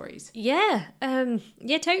writing stories. Yeah,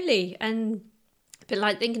 yeah, totally. But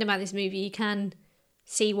like thinking about this movie, you can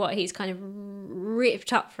see what he's kind of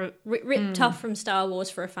ripped off from Star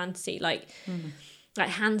Wars for a fantasy. Like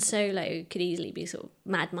Han Solo could easily be sort of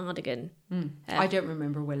Mad Mardigan. I don't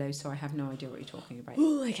remember Willow, so I have no idea what you're talking about.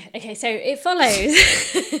 Ooh, okay. So it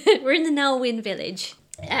follows. We're in the Nelwyn village,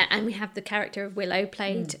 and we have the character of Willow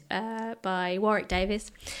played by Warwick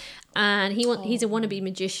Davis. And he's a wannabe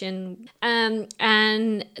magician,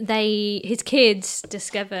 and his kids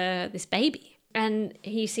discover this baby, and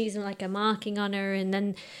he sees like a marking on her, and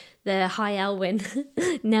then the High Elwyn,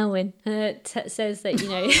 Nelwyn, says that, you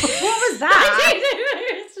know. What was that? I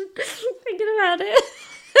don't know. Thinking about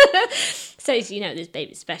it. Says, you know, this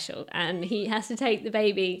baby's special, and he has to take the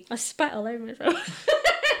baby. I spat all over myself.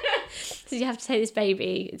 So you have to take this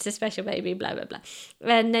baby, it's a special baby, blah blah blah.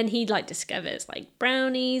 And then he like discovers like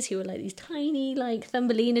brownies who are like these tiny like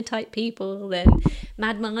Thumbelina type people, then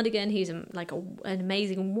Mad Mardigan who's an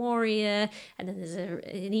amazing warrior, and then there's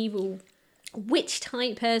an evil witch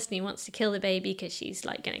type person who wants to kill the baby because she's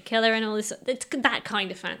like going to kill her and all this. It's that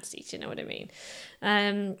kind of fantasy, do you know what I mean?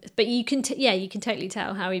 But you can you can totally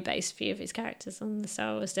tell how he based a few of his characters on the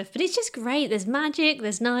Star Wars stuff. But it's just great. There's magic,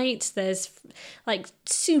 there's knights, there's like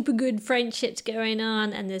super good friendships going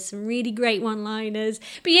on, and there's some really great one-liners.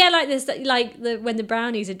 But yeah, like there's like when the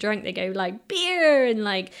brownies are drunk, they go like beer and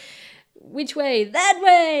like which way, that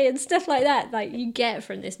way, and stuff like that. Like you get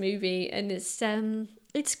from this movie, and it's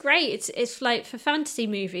great. It's like for fantasy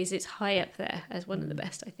movies, it's high up there as one of the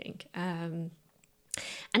best, I think.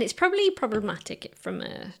 And it's probably problematic from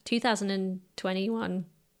a 2021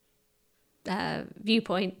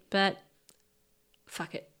 viewpoint, but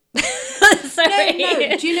fuck it. Sorry.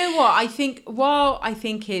 No. Do you know what? I think while I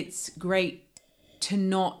think it's great to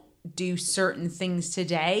not do certain things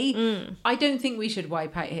today, I don't think we should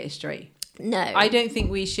wipe out history. No. I don't think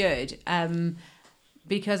we should.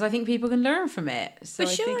 Because I think people can learn from it. So For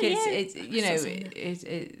I sure, think yeah. it's you know, it's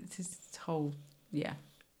this whole yeah.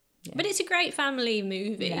 But it's a great family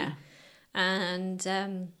movie. Yeah. And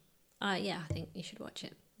I think you should watch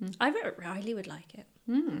it. I Riley would like it.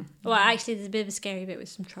 Well, actually, there's a bit of a scary bit with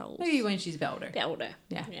some trolls. Maybe when she's a bit older. Bit older.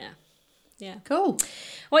 Yeah. Yeah. Cool.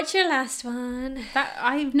 What's your last one? That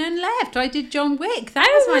I've none left. I did John Wick. That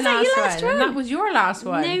Oh, was my was that your last last one. one? And that was your last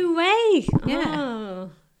one. No way. Yeah. Oh,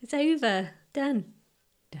 it's over. Done.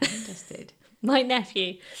 Done and dusted. My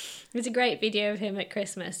nephew. There's a great video of him at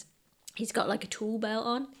Christmas. He's got like a tool belt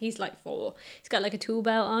on. He's like 4. He's got like a tool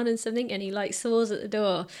belt on and something, and he like saws at the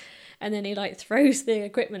door, and then he like throws the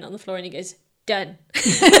equipment on the floor, and he goes, "Done."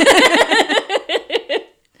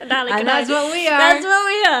 And that's what we are. That's what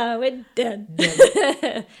we are. We're done.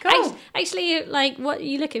 Cool. Actually, like, what are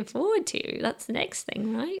you looking forward to? That's the next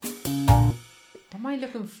thing, right? What am I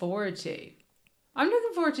looking forward to? I'm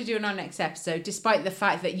looking forward to doing our next episode, despite the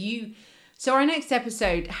fact that So our next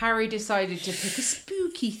episode, Harry decided to pick a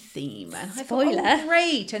spooky theme. And I thought, Spoiler. oh,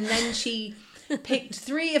 great. And then she picked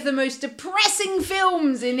 3 of the most depressing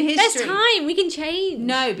films in history. There's time. We can change.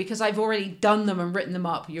 No, because I've already done them and written them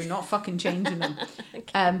up. You're not fucking changing them.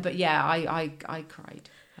 Okay. But yeah, I cried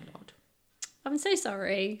a lot. I'm so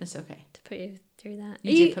sorry It's okay. to put you through that.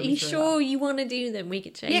 You did Are put me you through sure you want to do them? We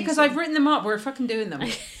could change. Yeah, because them. I've written them up. We're fucking doing them.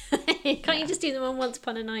 Can't you just do them on Once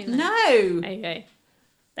Upon a Night? Then? No. Okay.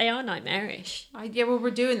 They are nightmarish. Yeah, well, we're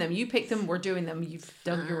doing them. You picked them. We're doing them. You've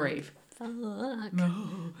dug your grave. Fuck.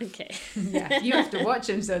 Okay. Yeah, you have to watch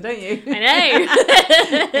them, so don't you? I know.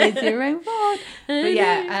 It's your own fault.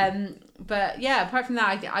 But yeah, apart from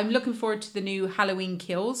that, I'm looking forward to the new Halloween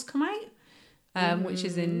Kills come out, which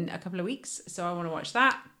is in a couple of weeks. So I want to watch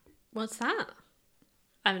that. What's that?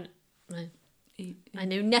 I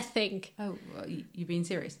know nothing. Oh, you being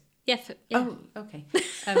serious? Yeah. Oh, okay.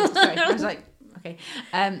 Sorry, I was like, Okay.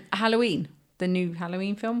 Halloween, the new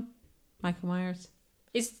Halloween film, Michael Myers.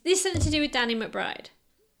 Is this something to do with Danny McBride?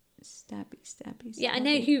 Stabby. Yeah, I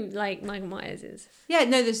know who like Michael Myers is. Yeah,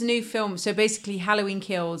 no, there's a new film. So basically, Halloween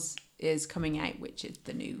Kills is coming out, which is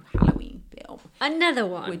the new Halloween film Another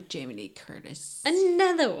one. with Jamie Lee Curtis.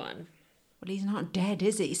 Another one. Well, he's not dead,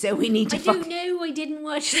 is he? So we need to. I don't know. I didn't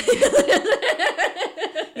watch it.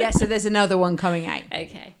 Yeah, so there's another one coming out.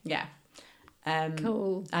 Okay. Yeah.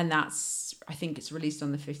 Cool. And that's, I think it's released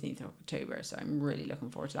on the 15th of October. So I'm really looking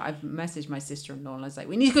forward to that. I've messaged my sister-in-law and I was like,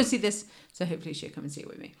 we need to go see this. So hopefully she'll come and see it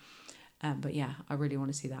with me. But yeah, I really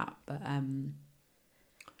want to see that. But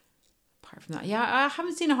apart from that, yeah, I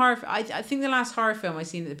haven't seen a horror. I think the last horror film I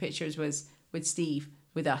seen at the pictures was with Steve,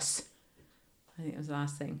 with Us. I think it was the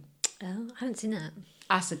last thing. Oh, I haven't seen that.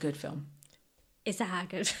 That's a good film. Is that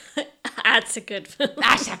good? That's a good film.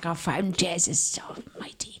 That's a good film. Jesus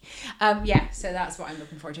almighty. Yeah, so that's what I'm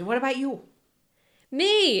looking forward to. What about you?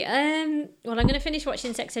 Me? Well, I'm going to finish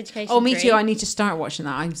watching Sex Education. Oh, me 3. too. I need to start watching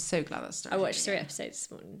that. I'm so glad that started. I watched 3 episodes this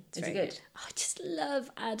morning. It's Is it very good? Oh, I just love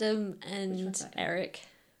Adam and Eric.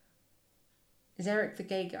 Is Eric the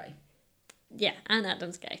gay guy? Yeah, and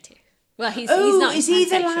Adam's gay too. Well, he's Oh, not. is he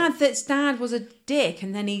the pansexual. lad that's dad was a dick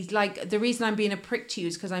and then he's like, the reason I'm being a prick to you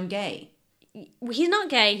is because I'm gay? Well, he's not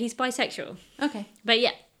gay. He's bisexual. Okay. But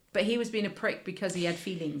yeah. But he was being a prick because he had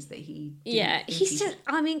feelings that he didn't Yeah, think he's he just.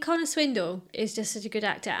 I mean, Connor Swindle is just such a good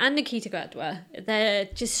actor, and Nikita Gadwa. They're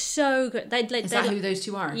just so good. Is that who those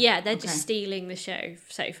two are? Yeah, they're Okay. just stealing the show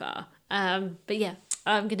so far. But yeah,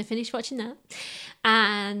 I'm gonna finish watching that,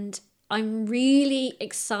 and I'm really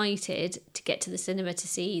excited to get to the cinema to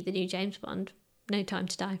see the new James Bond, No Time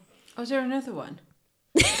to Die. Oh, is there another one?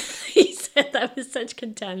 He said that with such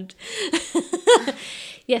contempt.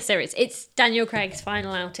 Yes, there is. It's Daniel Craig's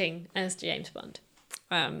final outing as James Bond.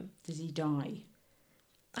 Does he die?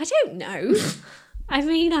 I don't know. I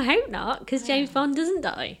mean, I hope not, because James Bond doesn't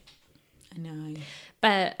die. I know.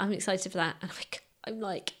 But I'm excited for that. And I'm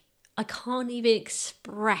like, I can't even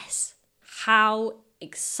express how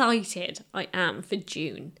excited I am for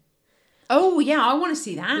June. Oh, yeah, I want to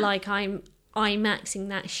see that. Like, I'm IMAXing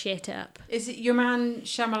that shit up. Is it your man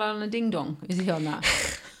Shyamalan Ding Dong? Is he on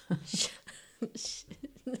that?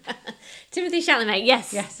 Timothy Chalamet,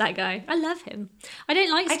 yes, Yes. that guy. I love him. I don't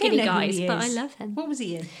like I don't skinny know who guys, he but I is. love him. What was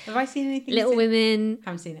he in? Have I seen anything? Little he's in? Women,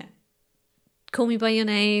 Haven't seen it. Call Me By Your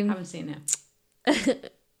Name, Haven't seen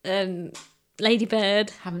it. Lady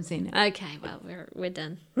Bird. Haven't seen it. Okay, well, we're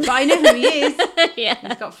done. But I know who he is. Yeah.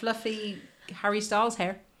 He's got fluffy Harry Styles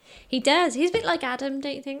hair. He does. He's a bit like Adam,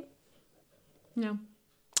 don't you think? No.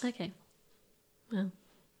 Okay. Well,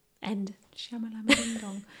 end. Shyamalan Ding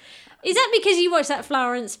Dong. Is that because you watched that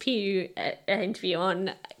Florence Pugh interview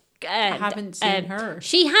on? I haven't seen her.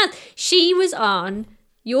 She was on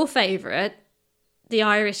your favourite, the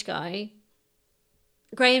Irish guy,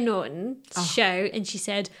 Graham Norton's show, and she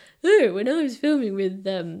said, "Oh, when I was filming with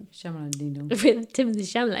Shyamalan Ding Dong. with Timothy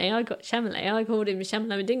Chalamet, I called him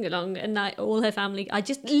Shyamalan Ding-a-Long, and all her family. I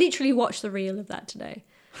just literally watched the reel of that today."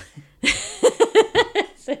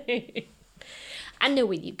 So, I know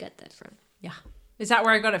where you got that from. Yeah. Is that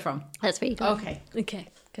where I got it from? That's where you got Okay. it. Okay,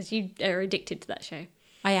 because you are addicted to that show.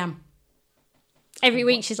 I am. Every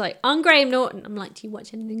week she's like, on Graham Norton. I'm like, do you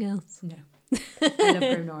watch anything else? No. I love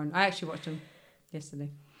Graham Norton. I actually watched him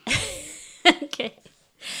yesterday. Okay.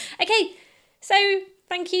 Okay, so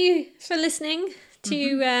thank you for lining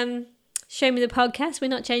to Show Me the Podcast. We're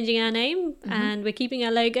not changing our name and we're keeping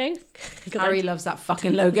our logo. Harry loves that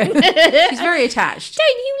fucking logo. She's very attached.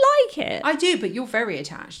 Don't you like it? I do, but you're very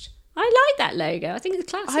attached. I like that logo. I think it's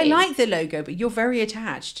classy. I like the logo, but you're very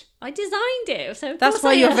attached. I designed it, so of That's course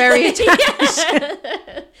why I you're am. very attached.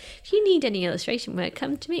 If you need any illustration work,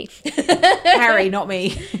 come to me. Harry, not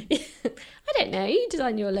me. I don't know. You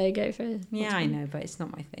designed your logo for. Yeah, I know, but it's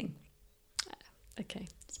not my thing. Okay,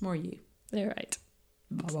 It's more you. all right.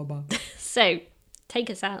 Blah, blah, blah. So, take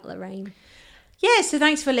us out, Lorraine. Yeah, so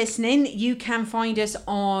thanks for listening. You can find us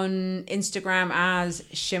on Instagram as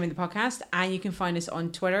Show Me the Podcast, and you can find us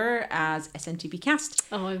on Twitter as SNTPcast.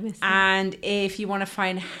 Oh, I missed that. And if you want to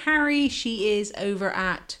find Harry, she is over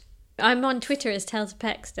at I'm on Twitter as Tales of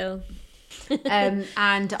Peck still.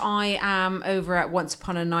 and I am over at Once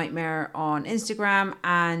Upon a Nightmare on Instagram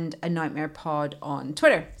and A Nightmare Pod on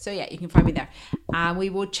Twitter. So yeah, you can find me there. And we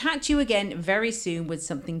will chat to you again very soon with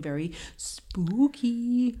something very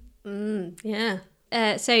spooky. Yeah.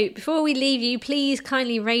 So before we leave you, please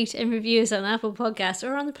kindly rate and review us on Apple Podcasts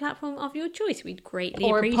or on the platform of your choice. We'd greatly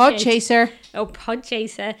Or appreciate Podchaser. Or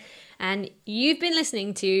Podchaser. And you've been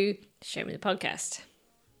listening to Show Me the Podcast.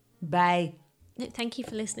 Bye. No, thank you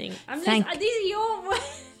for listening. These are your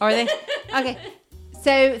words. Are they? Okay.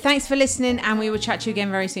 So thanks for listening, and we will chat to you again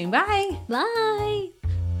very soon. Bye.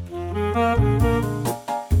 Bye.